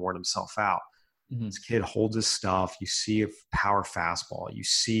hour and worn himself out. Mm-hmm. This kid holds his stuff. You see a power fastball. You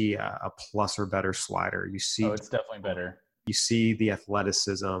see a plus or better slider. You see, it's definitely better. You see the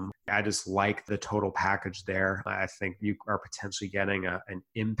athleticism. I just like the total package there. I think you are potentially getting an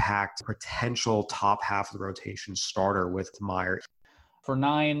impact, potential top half of the rotation starter with Meyer. For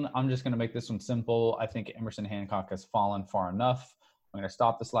 9, I'm just going to make this one simple. I think Emerson Hancock has fallen far enough. I'm going to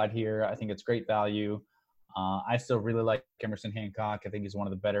stop the slide here. I think it's great value. I still really like Emerson Hancock. I think he's one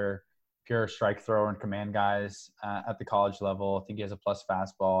of the better pure strike thrower and command guys at the college level. I think he has a plus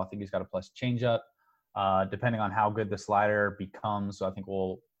fastball. I think he's got a plus changeup. Depending on how good the slider becomes, so I think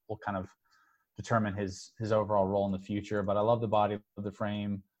we'll kind of determine his overall role in the future. But I love the body of the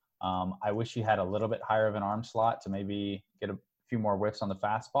frame. I wish he had a little bit higher of an arm slot to maybe get a few more whiffs on the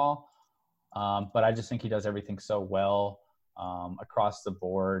fastball. But I just think he does everything so well across the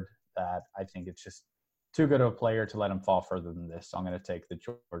board that I think it's just too good of a player to let him fall further than this. So I'm going to take the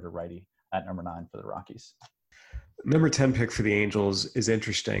Georgia righty at number 9 for the Rockies. Number 10 pick for the Angels is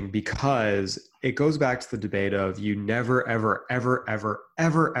interesting because it goes back to the debate of you never, ever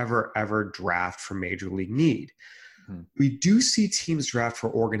draft for major league need. Mm-hmm. We do see teams draft for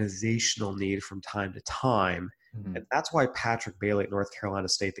organizational need from time to time. Mm-hmm. And that's why Patrick Bailey at North Carolina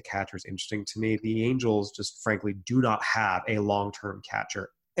State, the catcher, is interesting to me. The Angels just frankly do not have a long-term catcher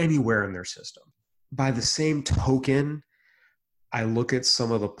anywhere in their system. By the same token, I look at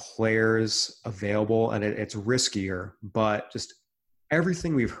some of the players available and it's riskier, but just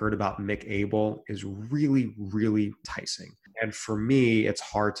everything we've heard about Mick Abel is really, really enticing. And for me, it's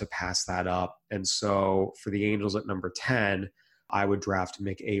hard to pass that up. And so for the Angels at number 10, I would draft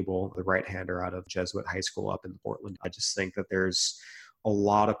Mick Abel, the right-hander out of Jesuit High School up in Portland. I just think that there's a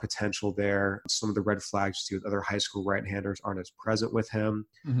lot of potential there. Some of the red flags you see with other high school right-handers aren't as present with him.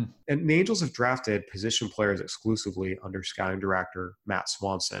 Mm-hmm. And the Angels have drafted position players exclusively under scouting director Matt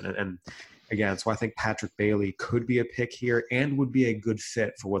Swanson. And again, so I think Patrick Bailey could be a pick here and would be a good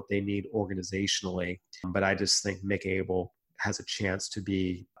fit for what they need organizationally. But I just think Mick Abel has a chance to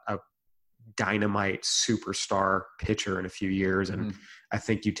be a dynamite superstar pitcher in a few years. And I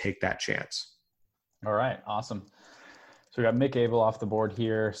think you take that chance. All right. Awesome. So we got Mick Abel off the board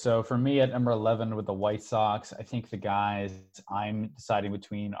here. So for me at number 11 with the White Sox, I think the guys I'm deciding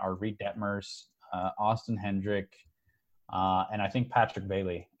between are Reed Detmers, Austin Hendrick, and I think Patrick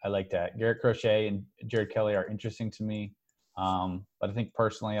Bailey. I like that. Garrett Crochet and Jared Kelly are interesting to me. But I think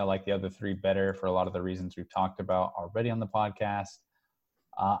personally I like the other 3 better for a lot of the reasons we've talked about already on the podcast.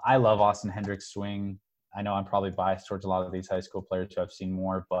 I love Austin Hendrick's swing. I know I'm probably biased towards a lot of these high school players who I've seen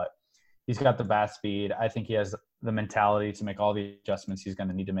more, but he's got the bat speed. I think he has the mentality to make all the adjustments he's going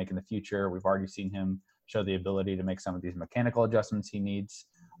to need to make in the future. We've already seen him show the ability to make some of these mechanical adjustments he needs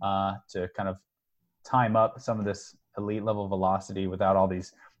to kind of time up some of this elite level velocity without all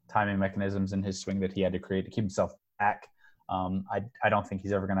these timing mechanisms in his swing that he had to create to keep himself back. I don't think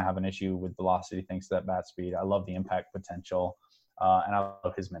he's ever going to have an issue with velocity thanks to that bat speed. I love the impact potential, and I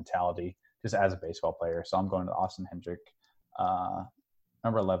love his mentality just as a baseball player. So I'm going to Austin Hendrick,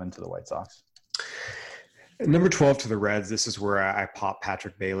 number 11 to the White Sox. Number 12 to the Reds, this is where I pop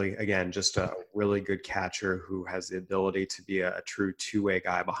Patrick Bailey. Again, just a really good catcher who has the ability to be a true two-way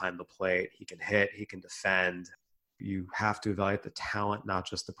guy behind the plate. He can hit, he can defend. You have to evaluate the talent, not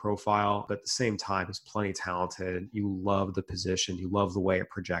just the profile, but at the same time, he's plenty talented. You love the position. You love the way it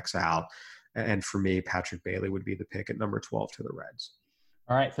projects out. And for me, Patrick Bailey would be the pick at number 12 to the Reds.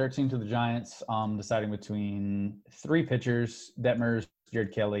 All right, 13 to the Giants. Deciding between three pitchers, Detmers,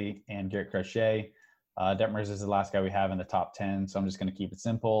 Jared Kelly, and Garrett Crochet. Detmers is the last guy we have in the top 10, so I'm just going to keep it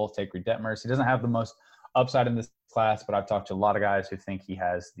simple. Take Reed Detmers. He doesn't have the most upside in this class, but I've talked to a lot of guys who think he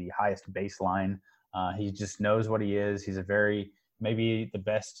has the highest baseline. He just knows what he is. He's maybe the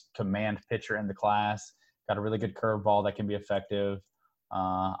best command pitcher in the class. Got a really good curveball that can be effective.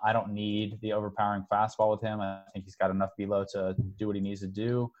 I don't need the overpowering fastball with him. I think he's got enough velo to do what he needs to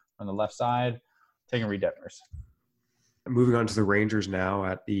do from the left side. Taking Reed Detmers. Moving on to the Rangers now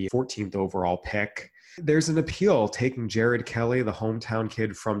at the 14th overall pick. There's an appeal taking Jared Kelly, the hometown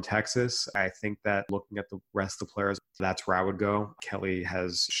kid from Texas. I think that looking at the rest of the players, that's where I would go. Kelly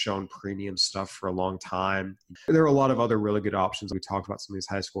has shown premium stuff for a long time. There are a lot of other really good options. We talked about some of these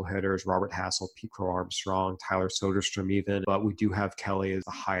high school hitters, Robert Hassel, Pete Crow Armstrong, Tyler Soderstrom even, but we do have Kelly as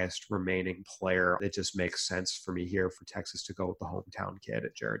the highest remaining player. It just makes sense for me here for Texas to go with the hometown kid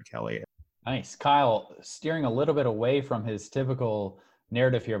at Jared Kelly. Nice. Kyle steering a little bit away from his typical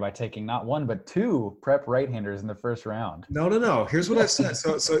narrative here by taking not one, but two prep right-handers in the first round. No. Here's what I've said.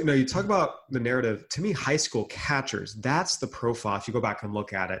 So you talk about the narrative. To me, high school catchers, that's the profile. If you go back and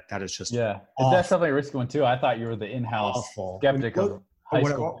look at it, that is just awful. That's definitely a risky one too. I thought you were the in-house skeptic of high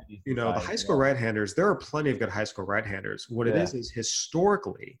school. The high school right-handers, there are plenty of good high school right-handers. What it is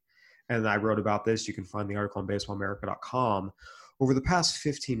historically, and I wrote about this, you can find the article on baseballamerica.com, over the past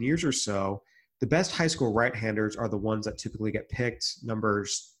 15 years or so, the best high school right-handers are the ones that typically get picked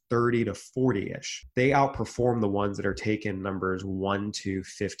numbers 30 to 40-ish. They outperform the ones that are taken numbers 1 to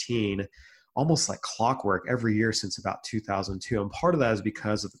 15, almost like clockwork every year since about 2002. And part of that is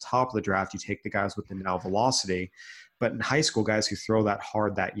because at the top of the draft, you take the guys with the now velocity. But in high school, guys who throw that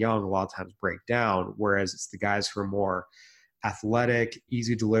hard that young a lot of times break down, whereas it's the guys who are more athletic,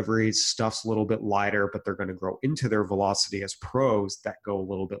 easy deliveries, stuff's a little bit lighter, but they're going to grow into their velocity as pros that go a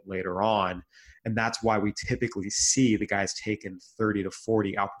little bit later on. And that's why we typically see the guys taken 30 to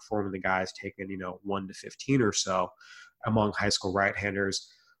 40 outperforming the guys taken, 1 to 15 or so among high school right-handers.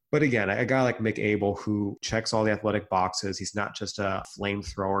 But again, a guy like Mick Abel who checks all the athletic boxes, he's not just a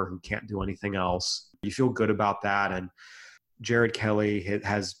flamethrower who can't do anything else. You feel good about that. And Jared Kelly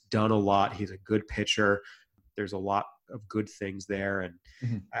has done a lot. He's a good pitcher. There's a lot of good things there. And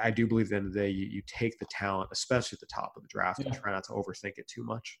I do believe at the end of the day, you take the talent, especially at the top of the draft, and try not to overthink it too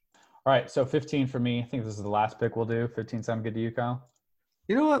much. All right. So 15 for me. I think this is the last pick we'll do. 15 sound good to you, Kyle?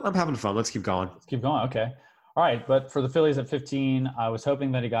 You know what? I'm having fun. Let's keep going. Okay. All right. But for the Phillies at 15, I was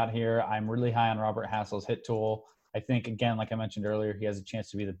hoping that he got here. I'm really high on Robert Hassel's hit tool. I think, again, like I mentioned earlier, he has a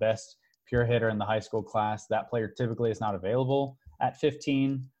chance to be the best pure hitter in the high school class. That player typically is not available at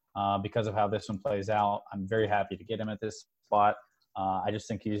 15. Because of how this one plays out. I'm very happy to get him at this spot. I just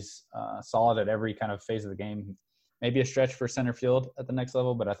think he's solid at every kind of phase of the game. Maybe a stretch for center field at the next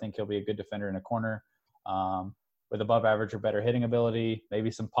level, but I think he'll be a good defender in a corner with above average or better hitting ability, maybe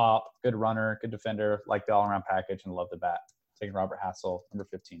some pop, good runner, good defender, like the all-around package, and love the bat. Taking Robert Hassel, number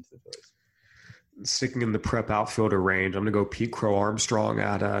 15 to the Phillies. Sticking in the prep outfielder range, I'm going to go Pete Crow Armstrong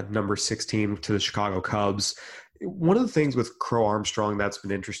at number 16 to the Chicago Cubs. One of the things with Crow Armstrong that's been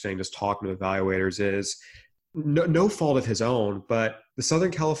interesting, just talking to evaluators, is no fault of his own, but the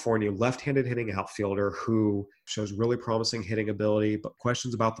Southern California left-handed hitting outfielder who shows really promising hitting ability, but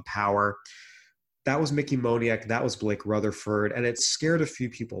questions about the power. That was Mickey Moniak. That was Blake Rutherford, and it scared a few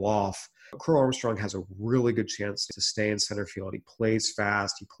people off. Crow Armstrong has a really good chance to stay in center field. He plays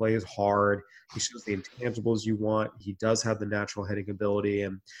fast. He plays hard. He shows the intangibles you want. He does have the natural hitting ability.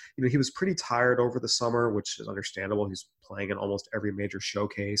 And, he was pretty tired over the summer, which is understandable. He's playing in almost every major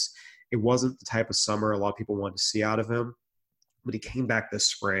showcase. It wasn't the type of summer a lot of people wanted to see out of him. But he came back this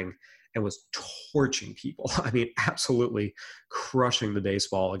spring and was torching people. I mean, absolutely crushing the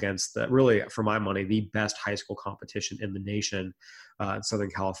baseball against really, for my money, the best high school competition in the nation in Southern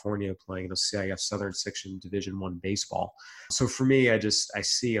California, playing CIF Southern Section Division I baseball. So for me, I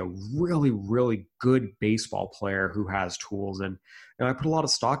see a really, really good baseball player who has tools. And I put a lot of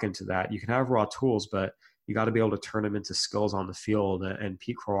stock into that. You can have raw tools, but you got to be able to turn them into skills on the field. And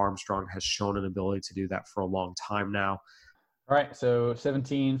Pete Crow Armstrong has shown an ability to do that for a long time now. All right, so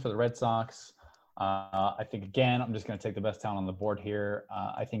 17 for the Red Sox. I think, again, I'm just going to take the best talent on the board here.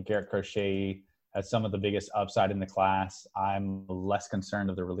 I think Garrett Crochet has some of the biggest upside in the class. I'm less concerned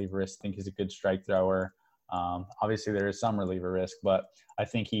of the relieverists. I think he's a good strike thrower. Obviously, there is some reliever risk, but I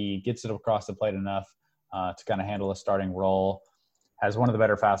think he gets it across the plate enough to kind of handle a starting role. Has one of the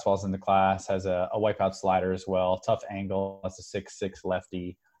better fastballs in the class, has a wipeout slider as well, tough angle. That's a 6'6"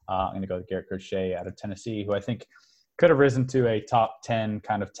 lefty. I'm going to go with Garrett Crochet out of Tennessee, who I think could have risen to a top 10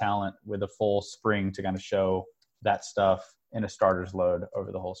 kind of talent with a full spring to kind of show that stuff in a starter's load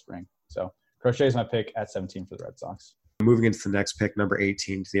over the whole spring. So Crochet is my pick at 17 for the Red Sox. Moving into the next pick, number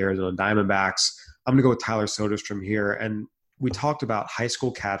 18, to the Arizona Diamondbacks. I'm going to go with Tyler Soderstrom here. And we talked about high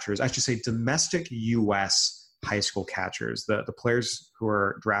school catchers. I should say domestic U.S. high school catchers. The players who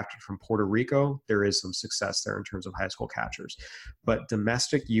are drafted from Puerto Rico, there is some success there in terms of high school catchers. But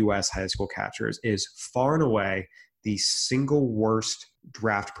domestic U.S. high school catchers is far and away the single worst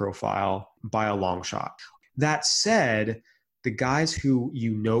draft profile by a long shot. That said, the guys who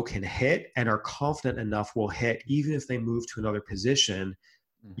you know can hit and are confident enough will hit even if they move to another position,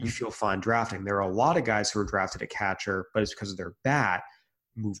 you feel fine drafting. There are a lot of guys who are drafted at catcher, but it's because of their bat,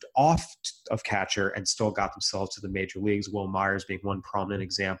 moved off of catcher and still got themselves to the major leagues. Will Myers being one prominent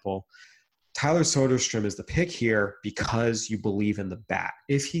example. Tyler Soderstrom is the pick here because you believe in the bat.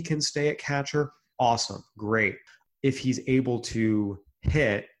 If he can stay at catcher, awesome, great. If he's able to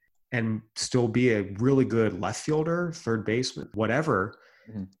hit and still be a really good left fielder, third baseman, whatever,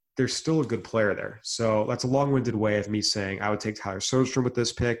 there's still a good player there. So that's a long-winded way of me saying I would take Tyler Soderstrom with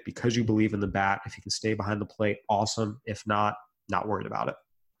this pick because you believe in the bat. If he can stay behind the plate, awesome. If not, not worried about it.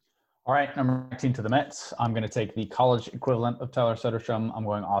 All right, number 19 to the Mets. I'm going to take the college equivalent of Tyler Soderstrom. I'm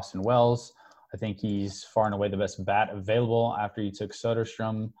going Austin Wells. I think he's far and away the best bat available after you took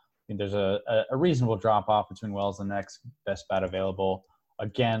Soderstrom. I think there's a reasonable drop-off between Wells and the next best bat available.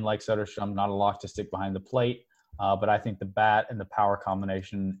 Again, like Soderstrom, not a lock to stick behind the plate, but I think the bat and the power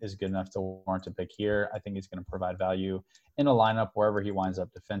combination is good enough to warrant a pick here. I think he's going to provide value in a lineup wherever he winds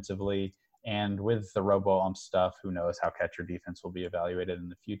up defensively. And with the robo-ump stuff, who knows how catcher defense will be evaluated in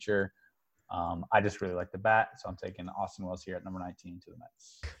the future. I just really like the bat, so I'm taking Austin Wells here at number 19 to the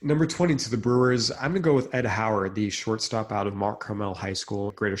Mets. Number 20 to the Brewers, I'm going to go with Ed Howard, the shortstop out of Mark Carmel High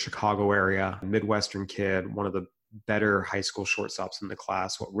School, greater Chicago area, Midwestern kid, one of the better high school shortstops in the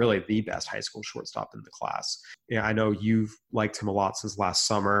class, really the best high school shortstop in the class. Yeah, I know you've liked him a lot since last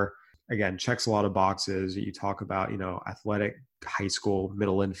summer. Again, checks a lot of boxes. You talk about, athletic high school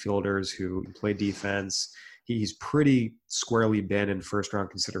middle infielders who play defense. He's pretty squarely been in first-round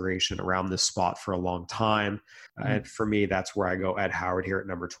consideration around this spot for a long time. And for me, that's where I go Ed Howard here at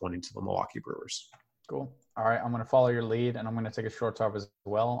number 20 to the Milwaukee Brewers. Cool. All right, I'm going to follow your lead, and I'm going to take a shortstop as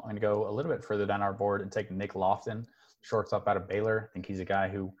well. I'm going to go a little bit further down our board and take Nick Lofton, shortstop out of Baylor. I think he's a guy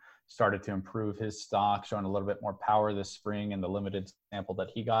who started to improve his stock, showing a little bit more power this spring in the limited sample that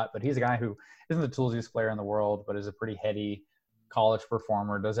he got. But he's a guy who isn't the toolsiest player in the world, but is a pretty heady college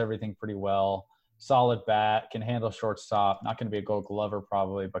performer, does everything pretty well. Solid bat, can handle shortstop, not going to be a Gold Glover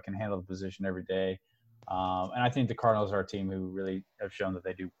probably, but can handle the position every day. And I think the Cardinals are a team who really have shown that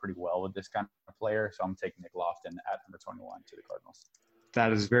they do pretty well with this kind of player. So I'm taking Nick Lofton at number 21 to the Cardinals.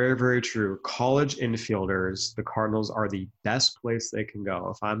 That is very, very true. College infielders, the Cardinals are the best place they can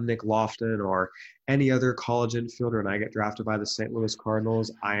go. If I'm Nick Lofton or any other college infielder and I get drafted by the St. Louis Cardinals,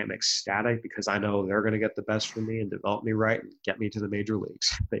 I am ecstatic because I know they're going to get the best from me and develop me right and get me to the major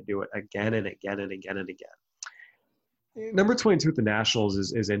leagues. They do it again and again and again and again. Number 22 with the Nationals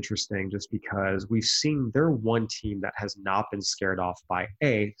is interesting just because we've seen they're one team that has not been scared off by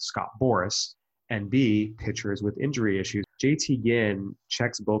A, Scott Boras, and B, pitchers with injury issues. JT Ginn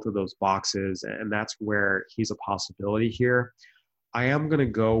checks both of those boxes, and that's where he's a possibility here. I am going to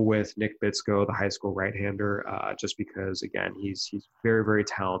go with Nick Bitsko, the high school right-hander, just because, again, he's very, very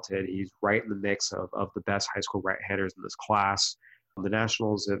talented. He's right in the mix of the best high school right-handers in this class. The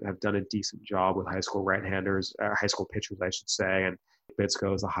Nationals have done a decent job with high school right-handers, high school pitchers, I should say, and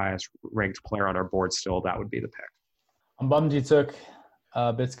Bitsko is the highest-ranked player on our board still. That would be the pick. I'm bummed you took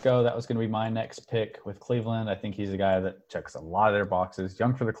Bitsko. That was going to be my next pick with Cleveland. I think he's a guy that checks a lot of their boxes.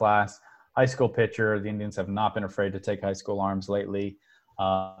 Young for the class, high school pitcher. The Indians have not been afraid to take high school arms lately.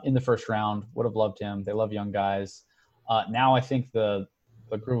 In the first round, would have loved him. They love young guys. Now I think the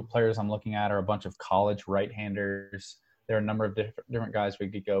group of players I'm looking at are a bunch of college right-handers. There are a number of different guys we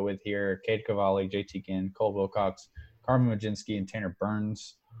could go with here. Cade Cavalli, JT Ginn, Cole Wilcox, Carmen Mlodzinski, and Tanner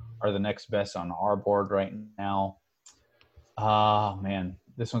Burns are the next best on our board right now. Man,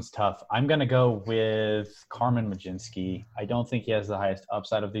 this one's tough. I'm going to go with Carmen Mlodzinski. I don't think he has the highest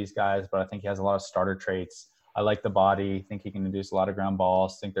upside of these guys, but I think he has a lot of starter traits. I like the body. I think he can induce a lot of ground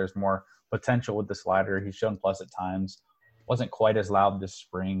balls. I think there's more potential with the slider. He's shown plus at times. Wasn't quite as loud this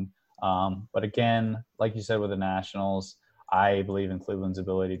spring. But again, like you said with the Nationals, I believe in Cleveland's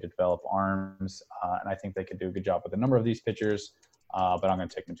ability to develop arms, and I think they could do a good job with a number of these pitchers, but I'm going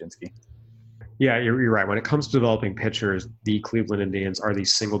to take Mlodzinski. Yeah, you're right. When it comes to developing pitchers, the Cleveland Indians are the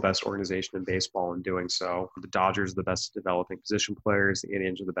single best organization in baseball in doing so. The Dodgers are the best at developing position players. The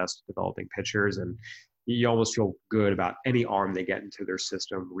Indians are the best at developing pitchers. And you almost feel good about any arm they get into their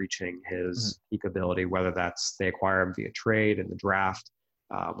system reaching his peak ability, whether that's they acquire him via trade in the draft.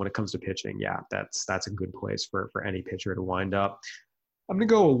 When it comes to pitching, yeah, that's a good place for any pitcher to wind up. I'm going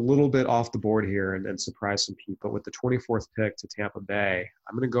to go a little bit off the board here and surprise some people. With the 24th pick to Tampa Bay,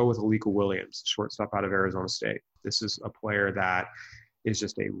 I'm going to go with Alika Williams, shortstop out of Arizona State. This is a player that is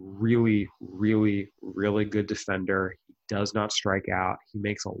just a really, really, really good defender. He does not strike out. He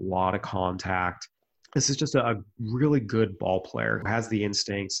makes a lot of contact. This is just a really good ball player who has the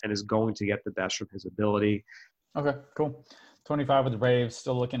instincts and is going to get the best from his ability. Okay, cool. 25 with the Braves,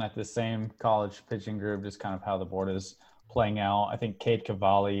 still looking at the same college pitching group, just kind of how the board is playing out. I think Cade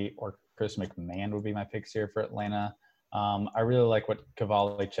Cavalli or Chris McMahon would be my picks here for Atlanta. I really like what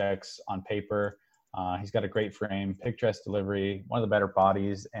Cavalli checks on paper. He's got a great frame, picturesque delivery, one of the better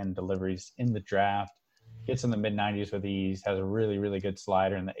bodies and deliveries in the draft. Gets in the mid-90s with ease, has a really, really good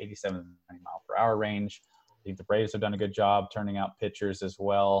slider in the 87 to 90 mile per hour range. I think the Braves have done a good job turning out pitchers as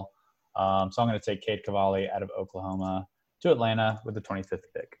well. So I'm going to take Cade Cavalli out of Oklahoma to Atlanta with the 25th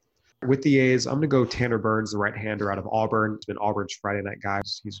pick. With the A's, I'm going to go Tanner Burns, the right-hander out of Auburn. He's been Auburn's Friday night guy.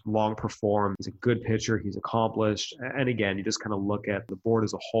 He's long performed. He's a good pitcher. He's accomplished. And again, you just kind of look at the board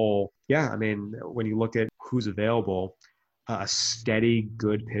as a whole. Yeah, I mean, when you look at who's available, a steady,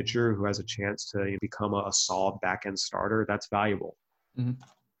 good pitcher who has a chance to become a solid back-end starter, that's valuable. Mm-hmm.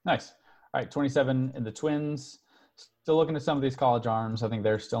 Nice. All right, 27 in the Twins. Still looking at some of these college arms. I think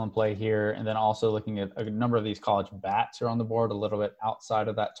they're still in play here. And then also looking at a number of these college bats are on the board, a little bit outside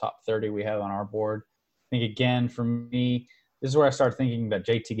of that top 30 we have on our board. I think, again, for me, this is where I start thinking that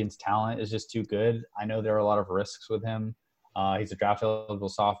JT Ginn's talent is just too good. I know there are a lot of risks with him. He's a draft-eligible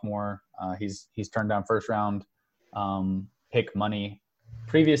sophomore. He's turned down first-round pick money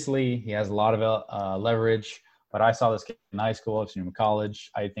previously. He has a lot of leverage. But I saw this kid in high school. I've seen him in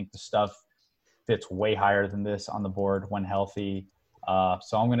college. I think the stuff fits way higher than this on the board when healthy.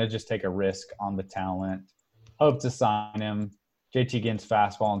 So I'm going to just take a risk on the talent. Hope to sign him. JT Ginn's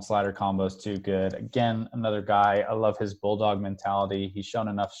fastball and slider combo is too good. Again, another guy. I love his bulldog mentality. He's shown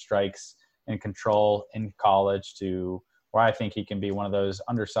enough strikes and control in college to where I think he can be one of those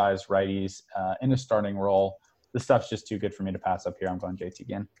undersized righties in a starting role. This stuff's just too good for me to pass up here. I'm going JT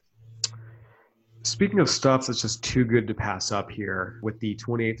Ginn. Speaking of stuff that's just too good to pass up here, with the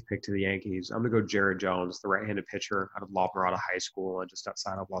 28th pick to the Yankees, I'm going to go Jared Jones, the right-handed pitcher out of La Mirada High School and just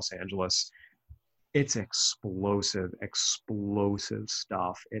outside of Los Angeles. It's explosive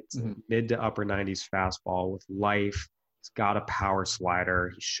stuff. It's mid to upper 90s fastball with life. He's got a power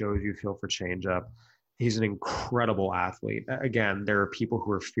slider. He shows you feel for changeup. He's an incredible athlete. Again, there are people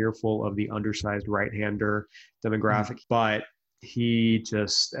who are fearful of the undersized right-hander demographic, but he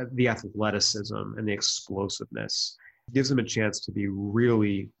just, the athleticism and the explosiveness gives him a chance to be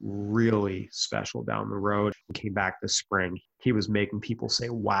really, really special down the road. He came back this spring. He was making people say,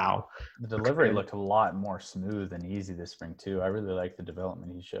 wow. The delivery looked a lot more smooth and easy this spring, too. I really like the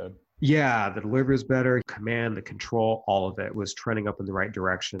development he showed. Yeah, the delivery was better. Command, the control, all of it was trending up in the right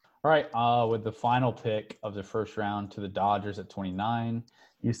direction. All right, with the final pick of the first round to the Dodgers at 29.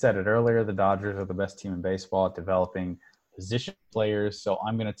 You said it earlier, the Dodgers are the best team in baseball at developing position players. So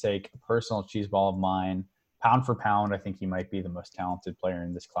I'm going to take a personal cheese ball of mine. Pound for pound, I think he might be the most talented player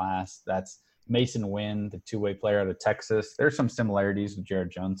in this class. That's Mason Wynn, the two-way player out of Texas. There's some similarities with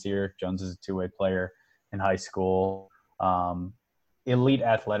Jared Jones here. Jones is a two-way player in high school. Elite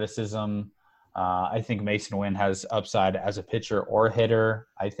athleticism. I think Mason Wynn has upside as a pitcher or a hitter.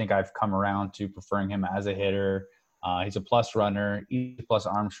 I think I've come around to preferring him as a hitter. He's a plus runner, plus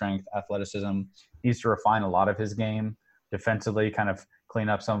arm strength, athleticism. He needs to refine a lot of his game defensively, kind of clean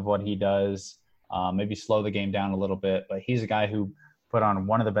up some of what he does, maybe slow the game down a little bit. But he's a guy who put on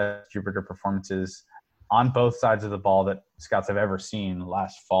one of the best Jupiter performances on both sides of the ball that scouts have ever seen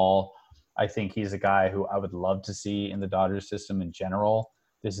last fall. I think he's a guy who I would love to see in the Dodgers system in general.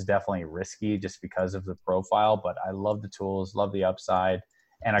 This is definitely risky just because of the profile, but I love the tools, love the upside,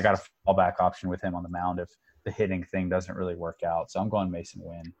 and I got a fallback option with him on the mound if the hitting thing doesn't really work out. So I'm going Mason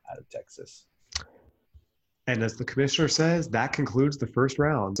Wynn out of Texas. And as the commissioner says, that concludes the first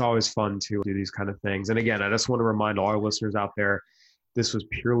round. It's always fun to do these kind of things. And again, I just want to remind all our listeners out there, this was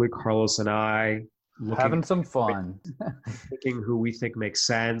purely Carlos and I. Having some fun. Picking who we think makes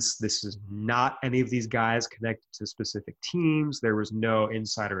sense. This is not any of these guys connected to specific teams. There was no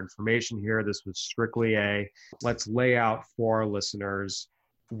insider information here. This was strictly let's lay out for our listeners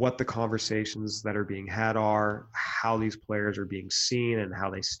what the conversations that are being had are, how these players are being seen and how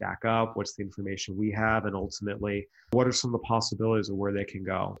they stack up, what's the information we have, and ultimately, what are some of the possibilities of where they can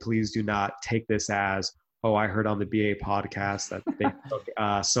go. Please do not take this as, oh, I heard on the BA podcast that they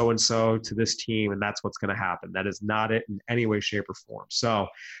took so-and-so to this team and that's what's going to happen. That is not it in any way, shape, or form. So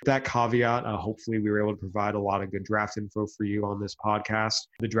with that caveat, hopefully we were able to provide a lot of good draft info for you on this podcast.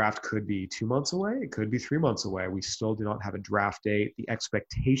 The draft could be 2 months away. It could be 3 months away. We still do not have a draft date. The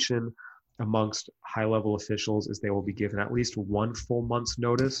expectation amongst high-level officials is they will be given at least 1 full month's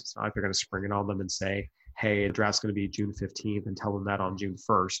notice. It's not like they're going to spring it on them and say, hey, the draft's going to be June 15th and tell them that on June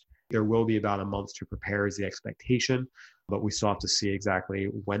 1st. There will be about a month to prepare is the expectation, but we still have to see exactly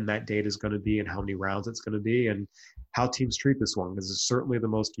when that date is going to be and how many rounds it's going to be and how teams treat this one. This is certainly the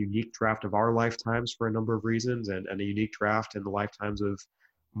most unique draft of our lifetimes for a number of reasons and a unique draft in the lifetimes of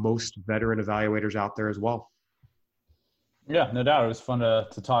most veteran evaluators out there as well. Yeah, no doubt. It was fun to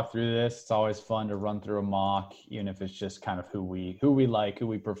talk through this. It's always fun to run through a mock, even if it's just kind of who we like, who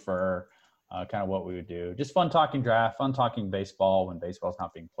we prefer. Kind of what we would do. Just fun talking draft, fun talking baseball when baseball's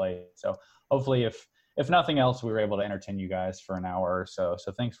not being played. So hopefully if nothing else, we were able to entertain you guys for an hour or so.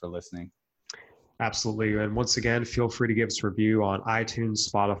 So thanks for listening. Absolutely. And once again, feel free to give us a review on iTunes,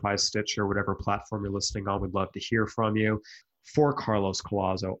 Spotify, Stitcher, whatever platform you're listening on. We'd love to hear from you. For Carlos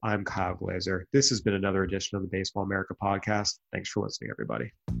Collazo, I'm Kyle Glazer. This has been another edition of the Baseball America podcast. Thanks for listening,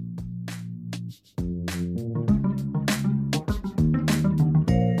 everybody.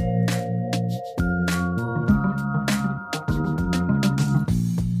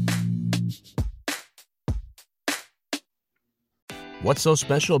 What's so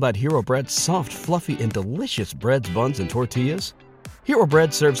special about Hero Bread's soft, fluffy, and delicious breads, buns, and tortillas? Hero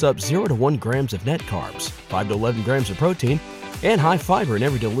Bread serves up 0 to 1 grams of net carbs, 5 to 11 grams of protein, and high fiber in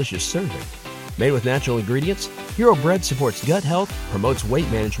every delicious serving. Made with natural ingredients, Hero Bread supports gut health, promotes weight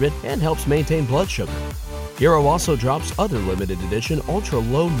management, and helps maintain blood sugar. Hero also drops other limited edition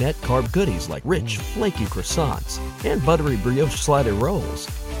ultra-low net carb goodies like rich, flaky croissants and buttery brioche slider rolls.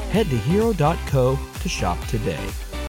 Head to hero.co to shop today.